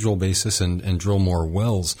an individual basis and drill more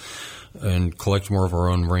wells and collect more of our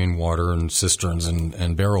own rainwater and cisterns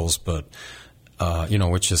and barrels. But,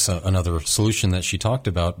 which is another solution that she talked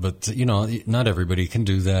about. But, not everybody can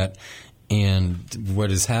do that. And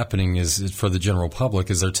what is happening is, for the general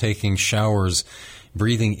public, is they're taking showers,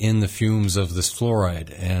 breathing in the fumes of this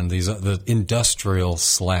fluoride and the industrial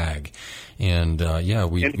slag. And,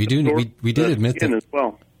 we did admit that. As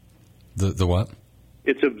well. The what?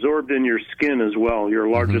 It's absorbed in your skin as well, your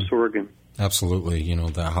largest organ. Absolutely.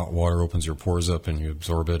 That hot water opens your pores up and you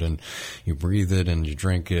absorb it and you breathe it and you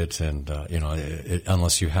drink it. And,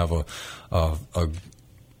 unless you have a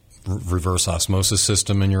reverse osmosis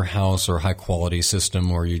system in your house or a high-quality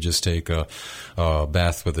system, or you just take a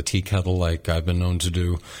bath with a tea kettle like I've been known to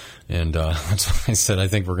do. And that's why I said I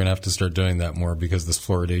think we're going to have to start doing that more, because this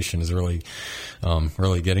fluoridation is really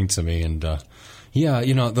getting to me. And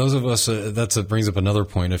those of us, that brings up another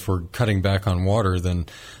point. If we're cutting back on water, then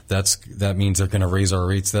that means they're going to raise our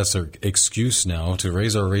rates. That's their excuse now to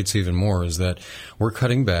raise our rates even more, is that we're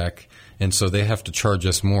cutting back, and so they have to charge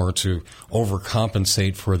us more to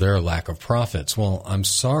overcompensate for their lack of profits. Well, I'm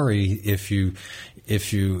sorry if you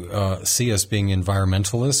see us being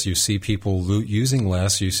environmentalists, you see people using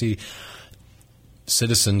less, you see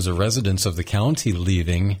citizens or residents of the county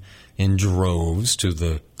leaving in droves to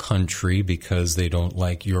the country because they don't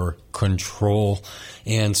like your control.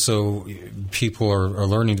 And so people are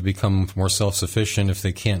learning to become more self-sufficient if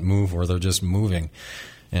they can't move, or they're just moving.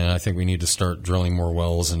 And I think we need to start drilling more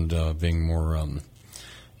wells and being more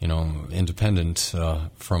independent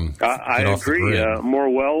from. I agree. More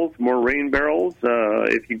wells, more rain barrels.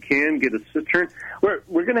 If you can, get a cistern. We're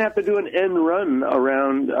going to have to do an end run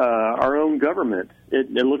around our own government. It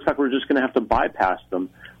looks like we're just going to have to bypass them,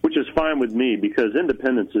 which is fine with me, because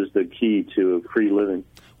independence is the key to free living.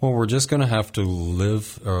 Well, we're just going to have to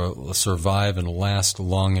live, survive, and last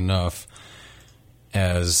long enough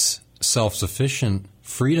as self-sufficient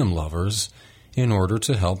freedom lovers in order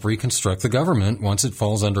to help reconstruct the government once it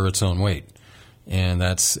falls under its own weight. And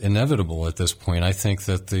that's inevitable at this point. I think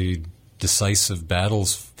that the decisive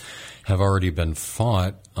battles have already been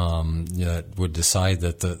fought that would decide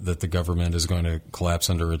that the government is going to collapse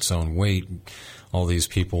under its own weight. All these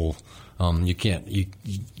people, you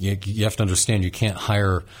have to understand, you can't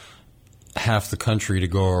hire half the country to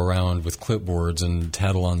go around with clipboards and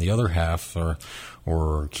tattle on the other half,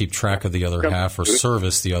 or keep track of the other half, or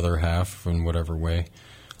service the other half in whatever way,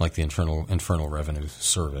 like the Internal Revenue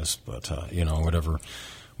Service. But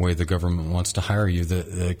way the government wants to hire you,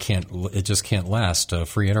 it just can't last.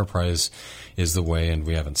 Free enterprise is the way, and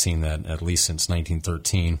we haven't seen that at least since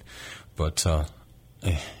 1913. But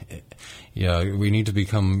yeah, we need to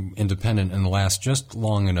become independent and last just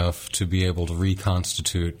long enough to be able to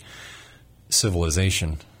reconstitute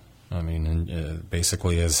civilization. I mean, and,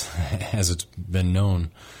 basically as it's been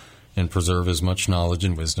known, and preserve as much knowledge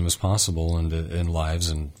and wisdom as possible in lives,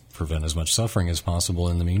 and prevent as much suffering as possible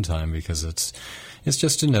in the meantime, because it's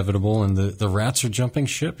just inevitable, and the rats are jumping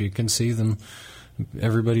ship. You can see them.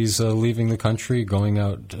 Everybody's leaving the country, going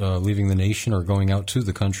out, leaving the nation, or going out to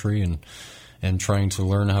the country, and trying to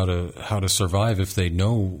learn how to survive if they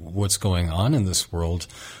know what's going on in this world.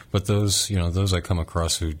 But those I come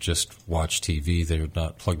across who just watch TV, they're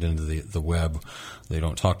not plugged into the web. They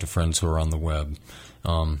don't talk to friends who are on the web.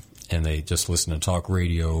 And they just listen to talk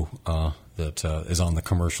radio that is on the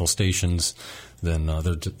commercial stations, then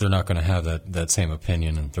they're not going to have that same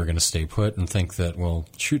opinion, and they're going to stay put and think that, well,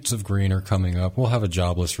 shoots of green are coming up, we'll have a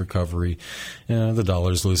jobless recovery, the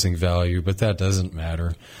dollar's losing value, but that doesn't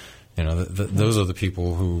matter. Those are the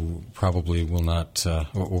people who probably will not,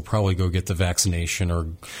 will probably go get the vaccination or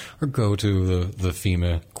go to the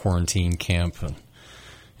FEMA quarantine camp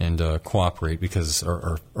and cooperate because,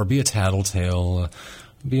 or be a tattletale,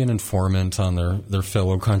 be an informant on their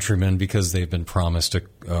fellow countrymen because they've been promised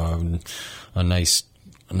a nice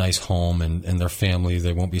home and their family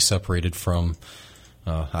they won't be separated from.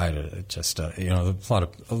 A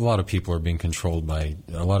lot of people are being controlled by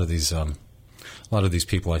a lot of these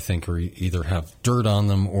people. I think are either have dirt on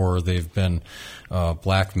them or they've been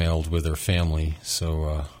blackmailed with their family.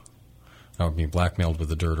 So. I would be blackmailed with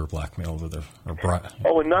the dirt or blackmailed with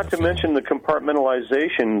and not to mention the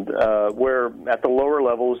compartmentalization, where at the lower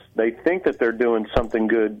levels they think that they're doing something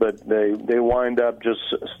good, but they wind up just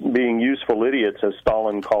being useful idiots, as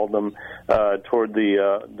Stalin called them, toward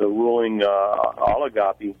the ruling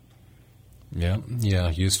oligarchy. Yeah,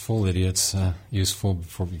 useful idiots,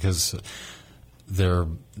 because they're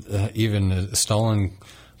even Stalin.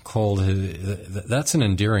 That's an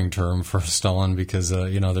endearing term for Stalin because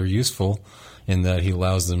they're useful in that he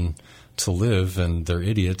allows them to live, and they're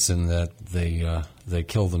idiots in that they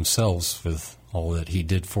kill themselves with all that he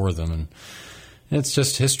did for them, and it's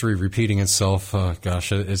just history repeating itself.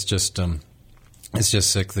 It's just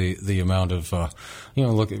sick the amount of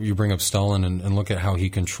you bring up Stalin and look at how he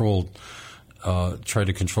tried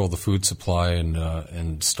to control the food supply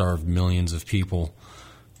and starved millions of people.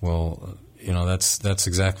 Well. That's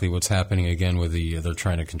exactly what's happening again with they're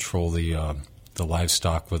trying to control the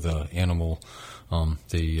livestock with the animal,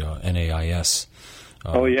 the NAIS.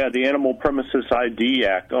 The Animal Premises ID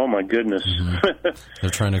Act. Oh my goodness. Mm-hmm. They're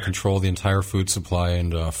trying to control the entire food supply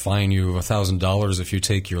and fine you $1,000 if you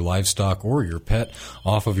take your livestock or your pet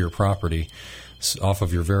off of your property, off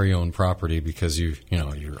of your very own property, because the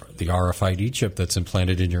RFID chip that's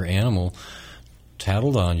implanted in your animal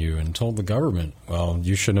tattled on you and told the government, well,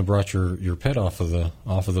 you shouldn't have brought your pet off of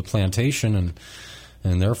the plantation,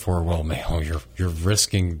 and therefore, well, you're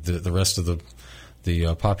risking the rest of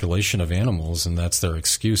the population of animals, and that's their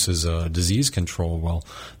excuse is disease control. Well,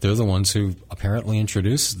 they're the ones who apparently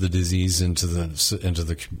introduced the disease into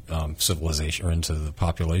the civilization or into the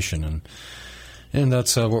population, and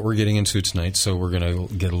that's what we're getting into tonight. So we're going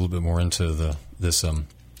to get a little bit more into this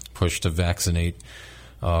push to vaccinate.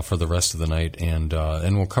 For the rest of the night, and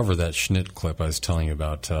we'll cover that Schnitt clip I was telling you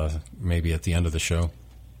about maybe at the end of the show.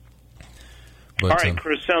 But, all right,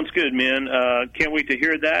 Chris, sounds good, man. Can't wait to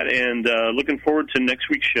hear that, and looking forward to next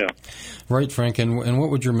week's show. Right, Frank, and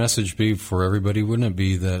what would your message be for everybody? Wouldn't it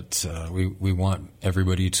be that we want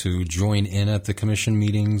everybody to join in at the commission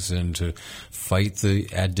meetings and to fight the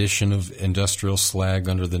addition of industrial slag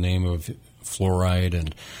under the name of fluoride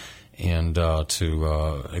and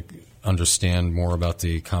to understand more about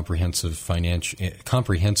the comprehensive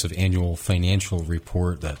annual financial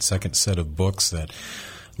report, that second set of books that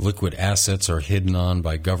liquid assets are hidden on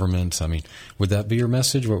by government? I mean, would that be your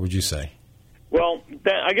message? What would you say? Well,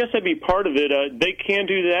 I guess that'd be part of it. They can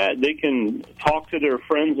do that. They can talk to their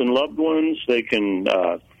friends and loved ones. They can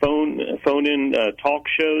phone in talk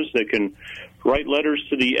shows. They can write letters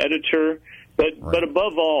to the editor. But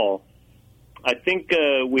above all, I think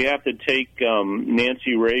we have to take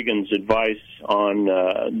Nancy Reagan's advice on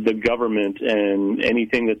the government and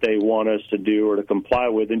anything that they want us to do or to comply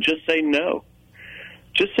with, and just say no.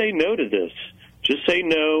 Just say no to this. Just say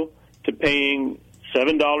no to paying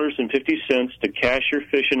 $7.50 to cast your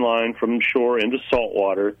fishing line from shore into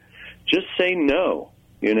saltwater. Just say no,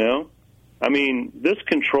 I mean, this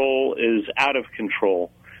control is out of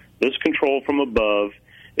control. This control from above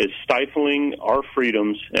is stifling our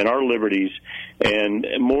freedoms and our liberties, and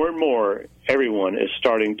more, everyone is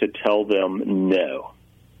starting to tell them no.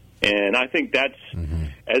 And I think that's,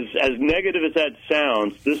 as negative as that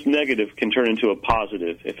sounds, this negative can turn into a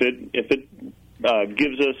positive. If it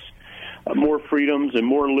gives us more freedoms and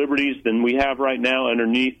more liberties than we have right now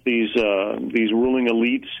underneath these ruling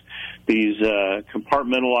elites, these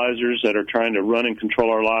compartmentalizers that are trying to run and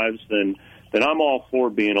control our lives, then I'm all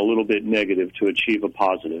for being a little bit negative to achieve a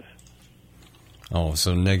positive. Oh,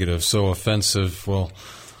 so negative, so offensive. Well,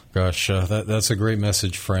 gosh, that's a great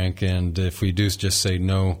message, Frank. And if we do just say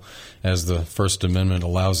no, as the First Amendment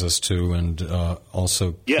allows us to, and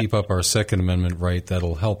also keep up our Second Amendment right,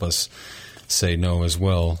 that'll help us say no as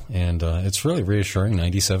well. And it's really reassuring.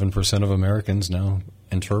 97% of Americans now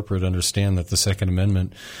understand that the Second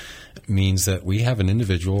Amendment means that we have an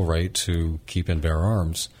individual right to keep and bear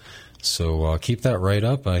arms. So keep that right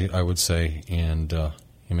up, I would say, and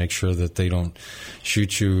make sure that they don't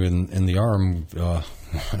shoot you in the arm.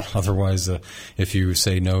 Otherwise, if you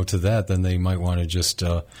say no to that, then they might want to just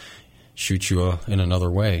shoot you in another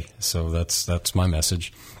way. So that's my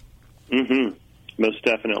message. Most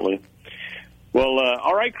definitely. Well,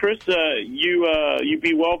 all right, Chris. You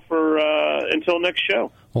be well for until next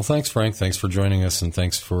show. Well, thanks, Frank. Thanks for joining us, and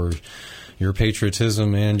thanks for your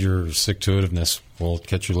patriotism and your stick-to-itiveness. We'll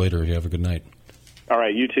catch you later. You have a good night. All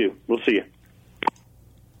right, you too. We'll see you.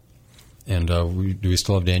 And do we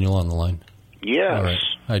still have Daniel on the line? Yes. All right.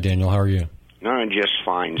 Hi, Daniel. How are you? No, just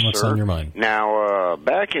fine, sir. What's on your mind? Now,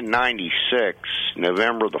 back in '96,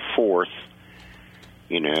 November the 4th,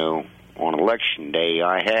 on Election Day,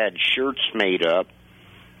 I had shirts made up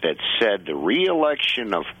that said the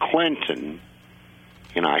re-election of Clinton,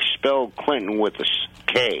 and I spelled Clinton with a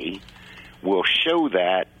K, will show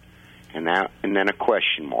that, and then a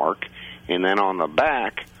question mark, and then on the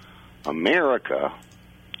back, America,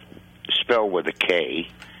 spelled with a K,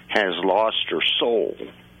 has lost her soul.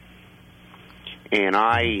 And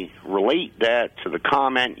I relate that to the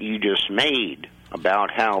comment you just made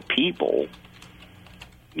about how people,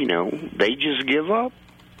 they just give up.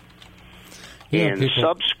 Yeah, and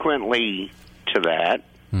subsequently to that,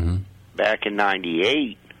 back in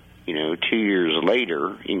 '98, 2 years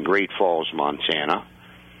later in Great Falls, Montana,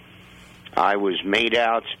 I was made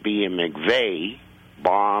out to be a McVeigh,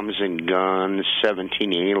 bombs and guns,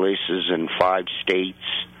 17 aliases in 5 states.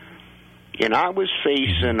 And I was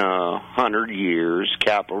facing 100 years,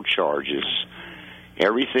 capital charges.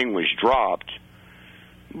 Everything was dropped.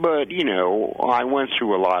 But, I went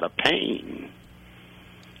through a lot of pain.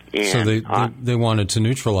 And so they wanted to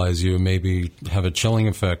neutralize you, maybe have a chilling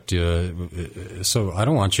effect. So I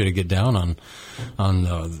don't want you to get down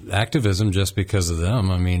on activism just because of them.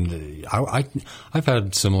 I mean, I've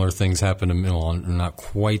had similar things happen to me. Well, not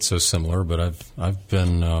quite so similar, but I've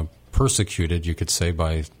been persecuted, you could say,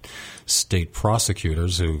 by state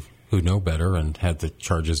prosecutors who know better and had the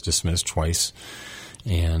charges dismissed twice.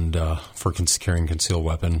 And for carrying concealed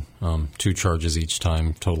weapon, 2 charges each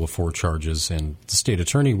time, total of 4 charges. And the state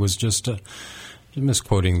attorney was just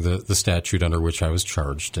misquoting the statute under which I was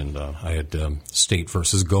charged. And I had State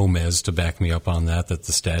versus Gomez to back me up on that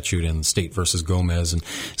the statute and State versus Gomez. And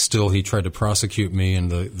still he tried to prosecute me, and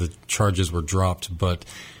the charges were dropped. But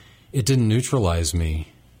it didn't neutralize me.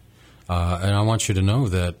 And I want you to know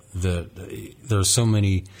that there's so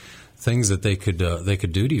many things that they could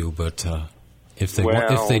do to you, but if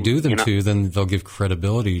they do them to you, then they'll give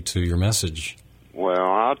credibility to your message.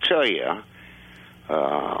 Well, I'll tell you,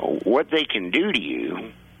 what they can do to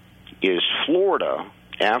you is Florida.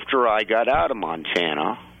 After I got out of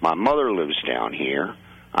Montana, my mother lives down here.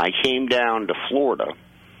 I came down to Florida,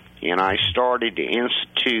 and I started to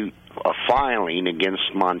institute a filing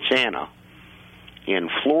against Montana. In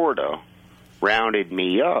Florida, rounded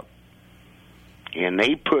me up, and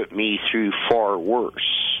they put me through far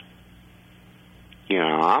worse.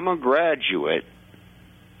 I'm a graduate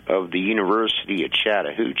of the University of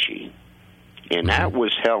Chattahoochee, and that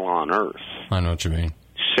was hell on earth. I know what you mean.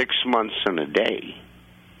 6 months and a day.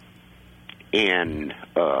 And,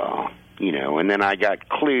 and then I got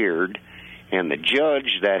cleared, and the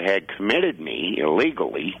judge that had committed me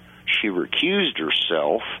illegally, she recused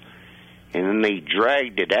herself, and then they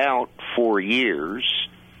dragged it out 4 years.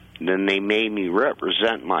 Then they made me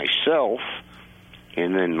represent myself,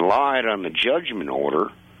 and then lied on the judgment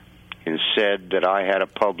order and said that I had a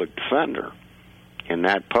public defender. And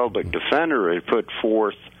that public defender had put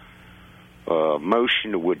forth a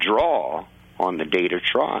motion to withdraw on the date of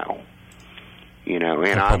trial. And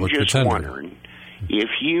I'm just wondering if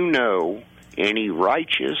you know any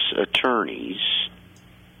righteous attorneys,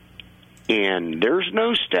 and there's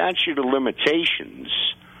no statute of limitations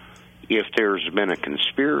if there's been a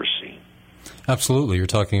conspiracy. Absolutely. You're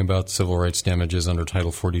talking about civil rights damages under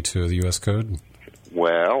Title 42 of the U.S. Code?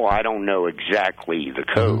 Well, I don't know exactly the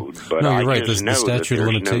code, but no, you're I right. just know that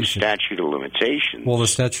there's no statute of limitations. Well,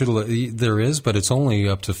 the there is, but it's only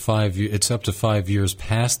up to 5. It's up to 5 years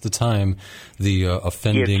past the time the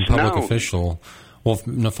offending public official. Well,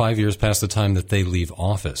 5 years past the time that they leave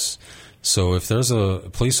office. So if there's a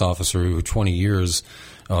police officer who 20 years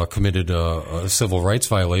committed a civil rights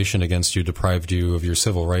violation against you, deprived you of your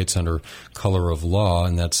civil rights under color of law,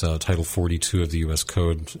 and that's Title 42 of the U.S.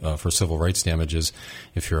 Code for civil rights damages,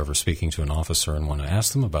 if you're ever speaking to an officer and want to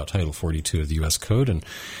ask them about Title 42 of the U.S. Code.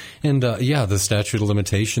 And the statute of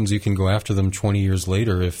limitations, you can go after them 20 years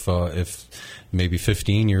later if maybe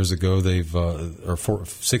 15 years ago or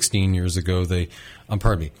 16 years ago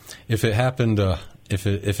if it happened if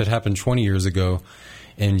it happened 20 years ago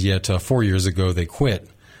and yet 4 years ago they quit,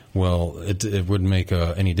 well, it wouldn't make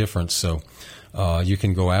any difference. So you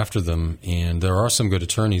can go after them, and there are some good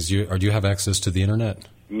attorneys. Do you have access to the internet?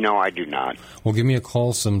 No, I do not. Well, give me a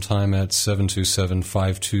call sometime at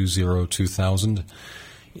 727-520-2000.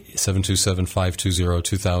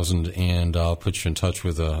 727-520-2000, and I'll put you in touch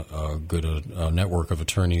with a good network of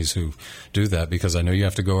attorneys who do that, because I know you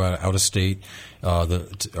have to go out of state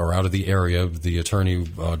or out of the area. The attorney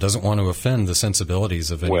doesn't want to offend the sensibilities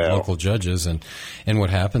of any local judges, and what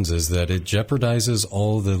happens is that it jeopardizes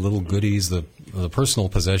all the little goodies, the personal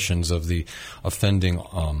possessions of the offending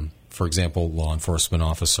for example, law enforcement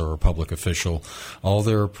officer or public official. All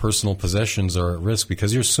their personal possessions are at risk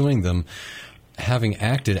because you're suing them having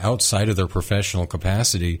acted outside of their professional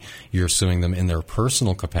capacity. You're suing them in their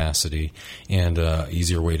personal capacity, and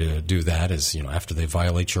easier way to do that is, after they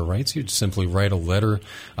violate your rights, you'd simply write a letter.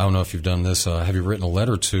 I don't know if you've done this. Have you written a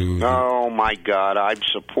letter to... Oh, my God, I've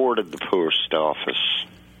supported the post office.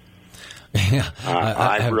 Yeah,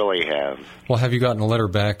 I really have. Well, have you gotten a letter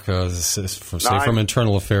back, from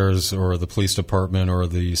Internal Affairs or the police department or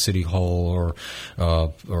the city hall or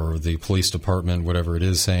the police department, whatever it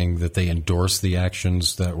is, saying that they endorse the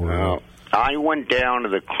actions that were... Well, I went down to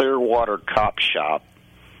the Clearwater cop shop,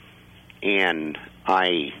 and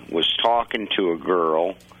I was talking to a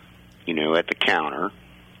girl, at the counter,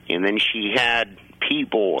 and then she had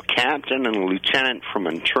people, a captain and a lieutenant from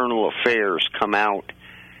Internal Affairs, come out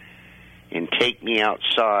and take me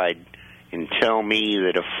outside and tell me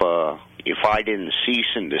that if I didn't cease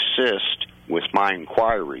and desist with my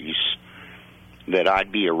inquiries, that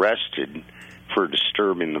I'd be arrested for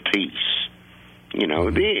disturbing the peace.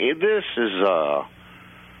 This is a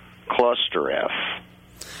cluster F.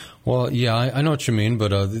 Well, yeah, I know what you mean,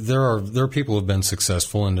 but there are people who have been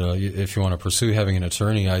successful, and if you want to pursue having an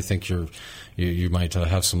attorney, I think you might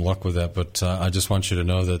have some luck with that. But I just want you to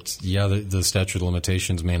know that, the statute of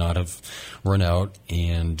limitations may not have run out,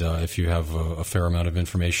 and if you have a fair amount of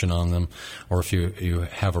information on them, or if you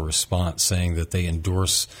have a response saying that they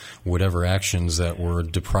endorse whatever actions that were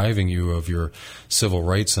depriving you of your civil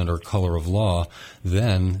rights under color of law,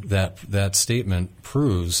 then that statement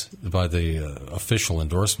proves, by the official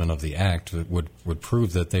endorsement of the act, would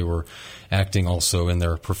prove that they were acting also in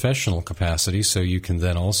their professional capacity. So you can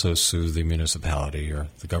then also sue the municipality or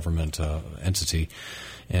the government entity,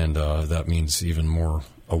 and that means even more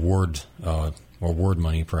award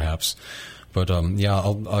money, perhaps. But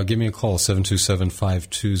I'll give me a call,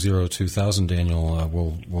 727-520-2000. Daniel,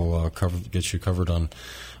 we'll get you covered on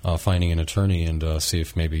finding an attorney and see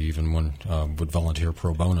if maybe even one would volunteer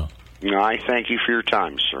pro bono. I thank you for your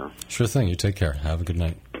time, sir. Sure thing. You take care. Have a good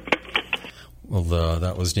night. Well,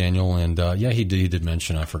 that was Daniel, and he did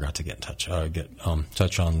mention, I forgot to get in touch,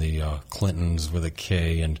 touch on the Clintons with a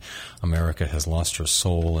K, and America has lost her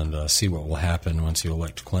soul, and see what will happen once you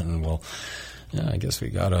elect Clinton. Well, I guess we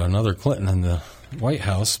got another Clinton in the White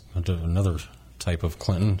House, another type of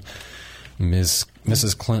Clinton,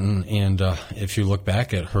 Mrs. Clinton, and if you look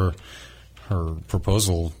back at her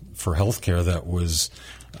proposal for health care that was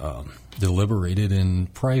deliberated in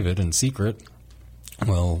private and secret,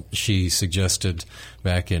 well, she suggested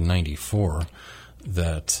back in '94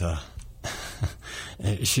 that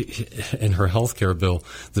in her health care bill,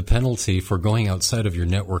 the penalty for going outside of your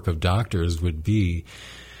network of doctors would be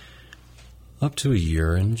up to a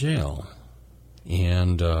year in jail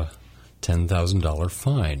and $10,000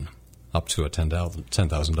 fine, up to a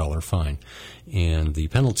 $10,000 fine. And the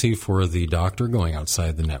penalty for the doctor going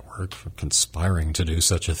outside the network for conspiring to do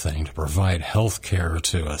such a thing, to provide health care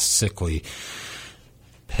to a sickly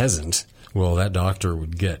peasant, well, that doctor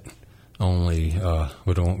would get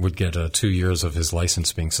would get 2 years of his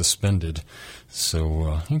license being suspended.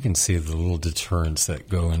 So you can see the little deterrents that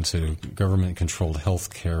go into government-controlled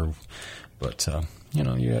health care But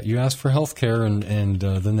you ask for health care and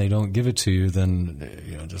then they don't give it to you,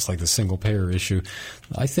 then just like the single payer issue,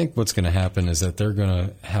 I think what's going to happen is that they're going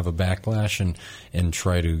to have a backlash and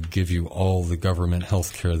try to give you all the government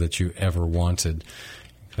health care that you ever wanted,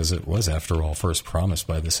 because it was, after all, first promised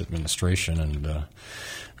by this administration. And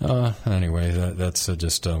anyway, that's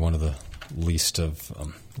just one of the least of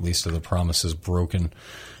the promises broken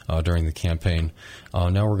during the campaign.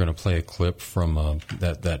 Now we're going to play a clip from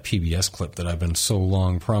that PBS clip that I've been so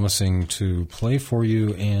long promising to play for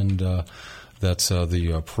you, and that's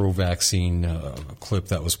the pro-vaccine clip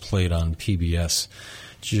that was played on PBS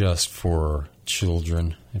just for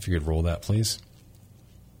children. If you could roll that, please.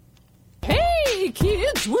 Hey,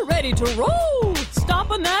 kids, we're ready to roll.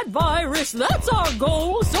 Stopping that virus, that's our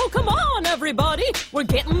goal. So come on, everybody, we're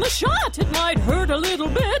getting the shot. It might hurt a little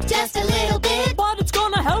bit. Just a little bit. But it's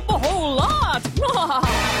gonna help a whole lot.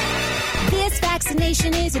 This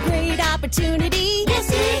vaccination is a great opportunity.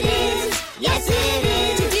 Yes, it is. Yes, it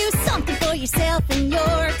is. To do something for yourself and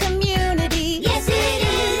your community. Yes, it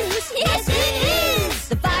is. Yes, it is.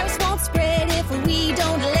 The virus won't spread if we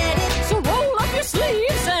don't let it. So roll up your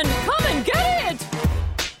sleeves and come and get it.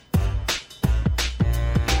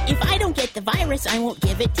 If I don't get the virus, I won't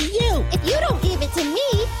give it to you. If you don't give it to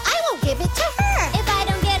me, I won't give it to her. If I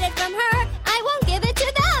don't get it from her, I won't give it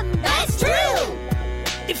to them. That's true.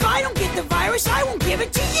 If I don't get the virus, I won't give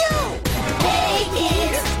it to you. Hey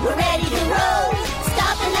kids, we're ready to roll.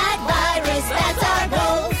 Stopping that virus, that's our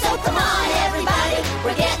goal. So come on everybody,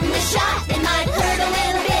 we're getting the shot. It might hurt a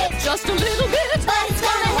little bit, just a little bit, but it's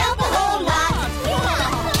gonna help a whole lot.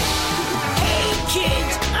 Hey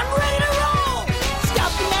kids, I'm ready to roll.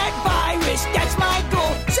 Stopping that virus, that's my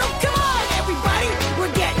goal. So come on everybody,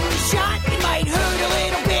 we're getting the shot. It might hurt a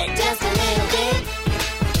little bit, just a little bit.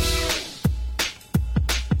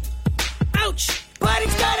 Ouch, but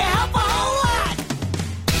it's gonna help a whole lot.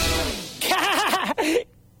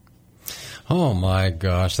 Oh my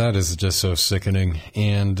gosh, that is just so sickening.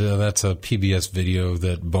 And that's a PBS video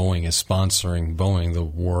that Boeing is sponsoring. Boeing, the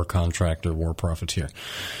war contractor, war profiteer.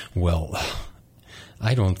 Well,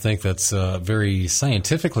 I don't think that's very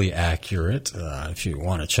scientifically accurate. If you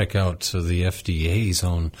want to check out the FDA's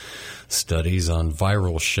own studies on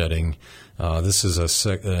viral shedding, this is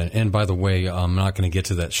and by the way, I'm not going to get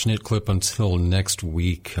to that Schnitt clip until next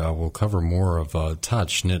week. We'll cover more of Todd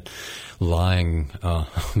Schnitt lying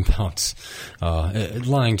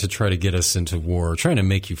lying to try to get us into war, trying to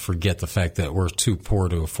make you forget the fact that we're too poor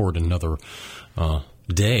to afford another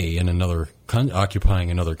day in another occupying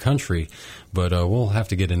another country. But we'll have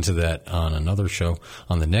to get into that on another show.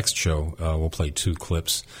 On the next show, we'll play two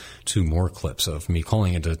more clips of me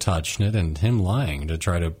calling into Todd Schnitt and him lying to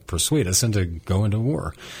try to persuade us into go into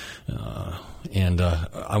war. And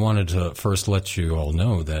I wanted to first let you all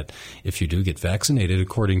know that if you do get vaccinated,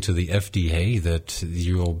 according to the FDA, that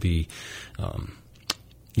you'll be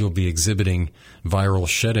exhibiting viral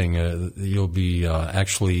shedding. You'll be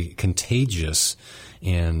actually contagious,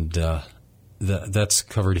 and that's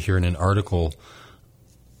covered here in an article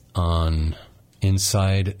on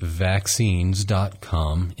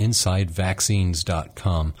InsideVaccines.com,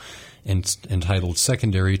 entitled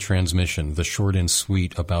Secondary Transmission, the short and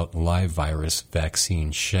sweet about live virus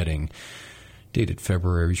vaccine shedding, dated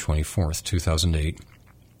February 24th, 2008.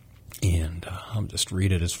 And I'll just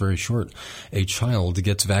read it. It's very short. A child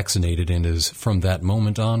gets vaccinated and is from that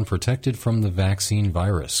moment on protected from the vaccine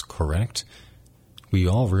virus, correct? We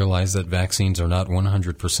all realize that vaccines are not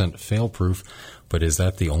 100% fail-proof, but is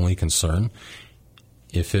that the only concern?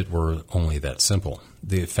 If it were only that simple.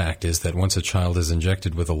 The fact is that once a child is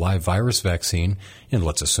injected with a live virus vaccine, and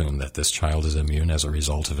let's assume that this child is immune as a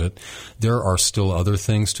result of it, there are still other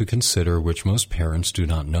things to consider which most parents do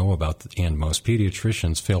not know about and most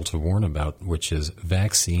pediatricians fail to warn about, which is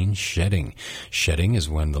vaccine shedding. Shedding is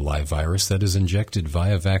when the live virus that is injected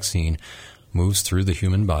via vaccine moves through the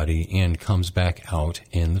human body and comes back out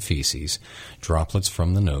in the feces, droplets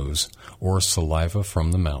from the nose, or saliva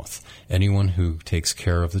from the mouth. Anyone who takes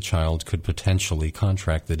care of the child could potentially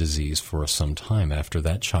contract the disease for some time after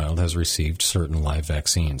that child has received certain live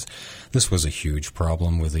vaccines. This was a huge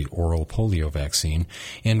problem with the oral polio vaccine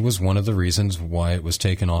and was one of the reasons why it was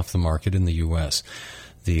taken off the market in the U.S.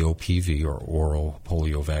 The OPV, or oral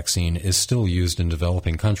polio vaccine, is still used in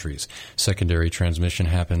developing countries. Secondary transmission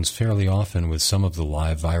happens fairly often with some of the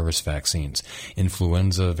live virus vaccines.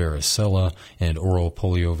 Influenza, varicella, and oral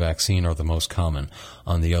polio vaccine are the most common.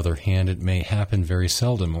 On the other hand, it may happen very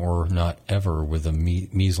seldom or not ever with the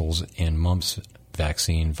measles and mumps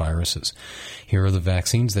vaccine viruses. Here are the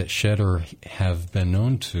vaccines that shed or have been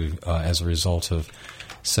known to as a result of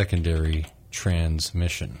secondary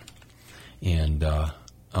transmission. And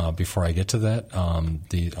before I get to that,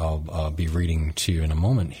 I'll be reading to you in a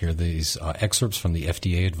moment here these excerpts from the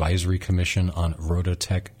FDA Advisory Commission on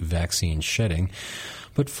Rototec vaccine shedding.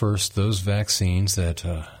 But first, those vaccines that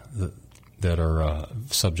are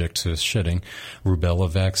subject to shedding: rubella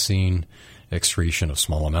vaccine, excretion of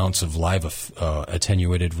small amounts of live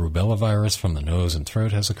attenuated rubella virus from the nose and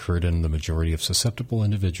throat has occurred in the majority of susceptible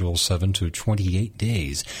individuals 7 to 28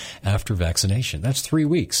 days after vaccination. That's 3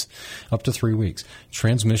 weeks, up to 3 weeks.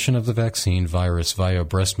 Transmission of the vaccine virus via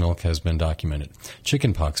breast milk has been documented.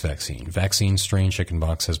 Chickenpox vaccine. Vaccine strain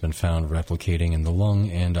chickenpox has been found replicating in the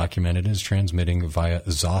lung and documented as transmitting via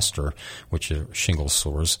zoster, which are shingles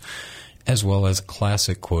sores, as well as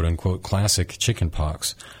classic, quote-unquote, classic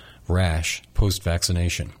chickenpox rash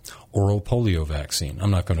post-vaccination. Oral polio vaccine.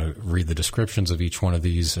 I'm not going to read the descriptions of each one of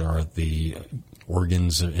these or the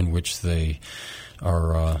organs in which they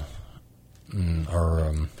are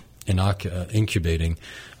incubating.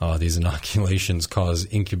 These inoculations cause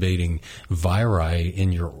incubating viri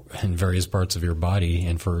in various parts of your body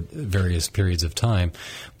and for various periods of time.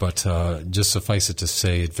 But just suffice it to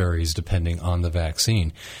say, it varies depending on the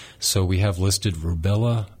vaccine. So we have listed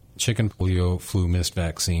rubella, chicken polio, flu mist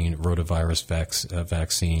vaccine, rotavirus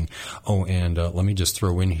vaccine. Oh, and let me just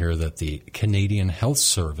throw in here that the Canadian Health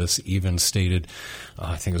Service even stated,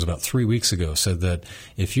 I think it was about 3 weeks ago, said that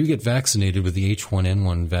if you get vaccinated with the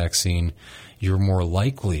H1N1 vaccine, you're more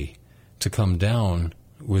likely to come down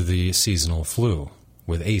with the seasonal flu,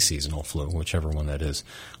 with a seasonal flu, whichever one that is,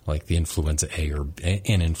 like the influenza A or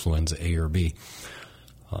influenza A or B.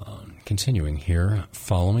 Continuing here,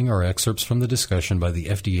 following are excerpts from the discussion by the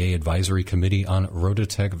FDA Advisory Committee on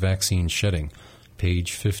Rototec vaccine shedding,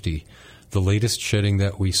 page 50. The latest shedding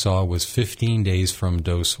that we saw was 15 days from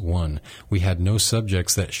dose 1. We had no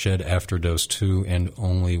subjects that shed after dose 2 and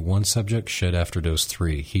only one subject shed after dose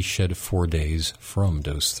 3. He shed 4 days from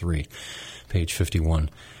dose 3. Page 51.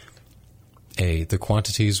 A. The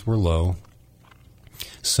quantities were low,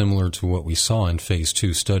 similar to what we saw in phase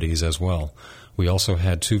 2 studies as well. We also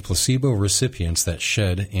had 2 placebo recipients that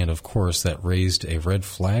shed, and of course that raised a red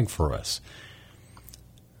flag for us.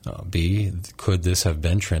 B, could this have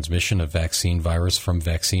been transmission of vaccine virus from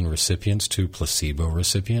vaccine recipients to placebo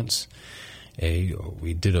recipients? A,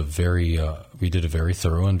 we did a very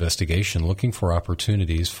thorough investigation looking for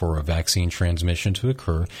opportunities for a vaccine transmission to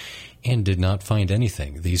occur and did not find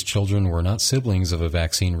anything. These children were not siblings of a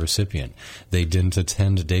vaccine recipient. They didn't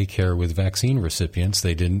attend daycare with vaccine recipients.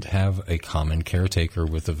 They didn't have a common caretaker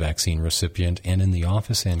with a vaccine recipient, and in the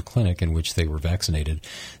office and clinic in which they were vaccinated,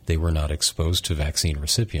 they were not exposed to vaccine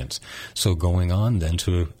recipients. So going on then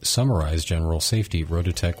to summarize general safety,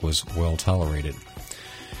 Rototec was well tolerated.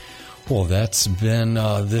 Well, that's been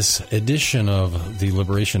this edition of the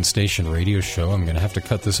Liberation Station radio show. I'm going to have to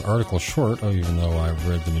cut this article short, even though I've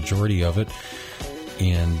read the majority of it.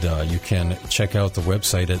 And you can check out the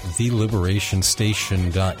website at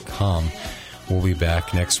theliberationstation.com. We'll be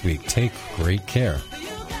back next week. Take great care.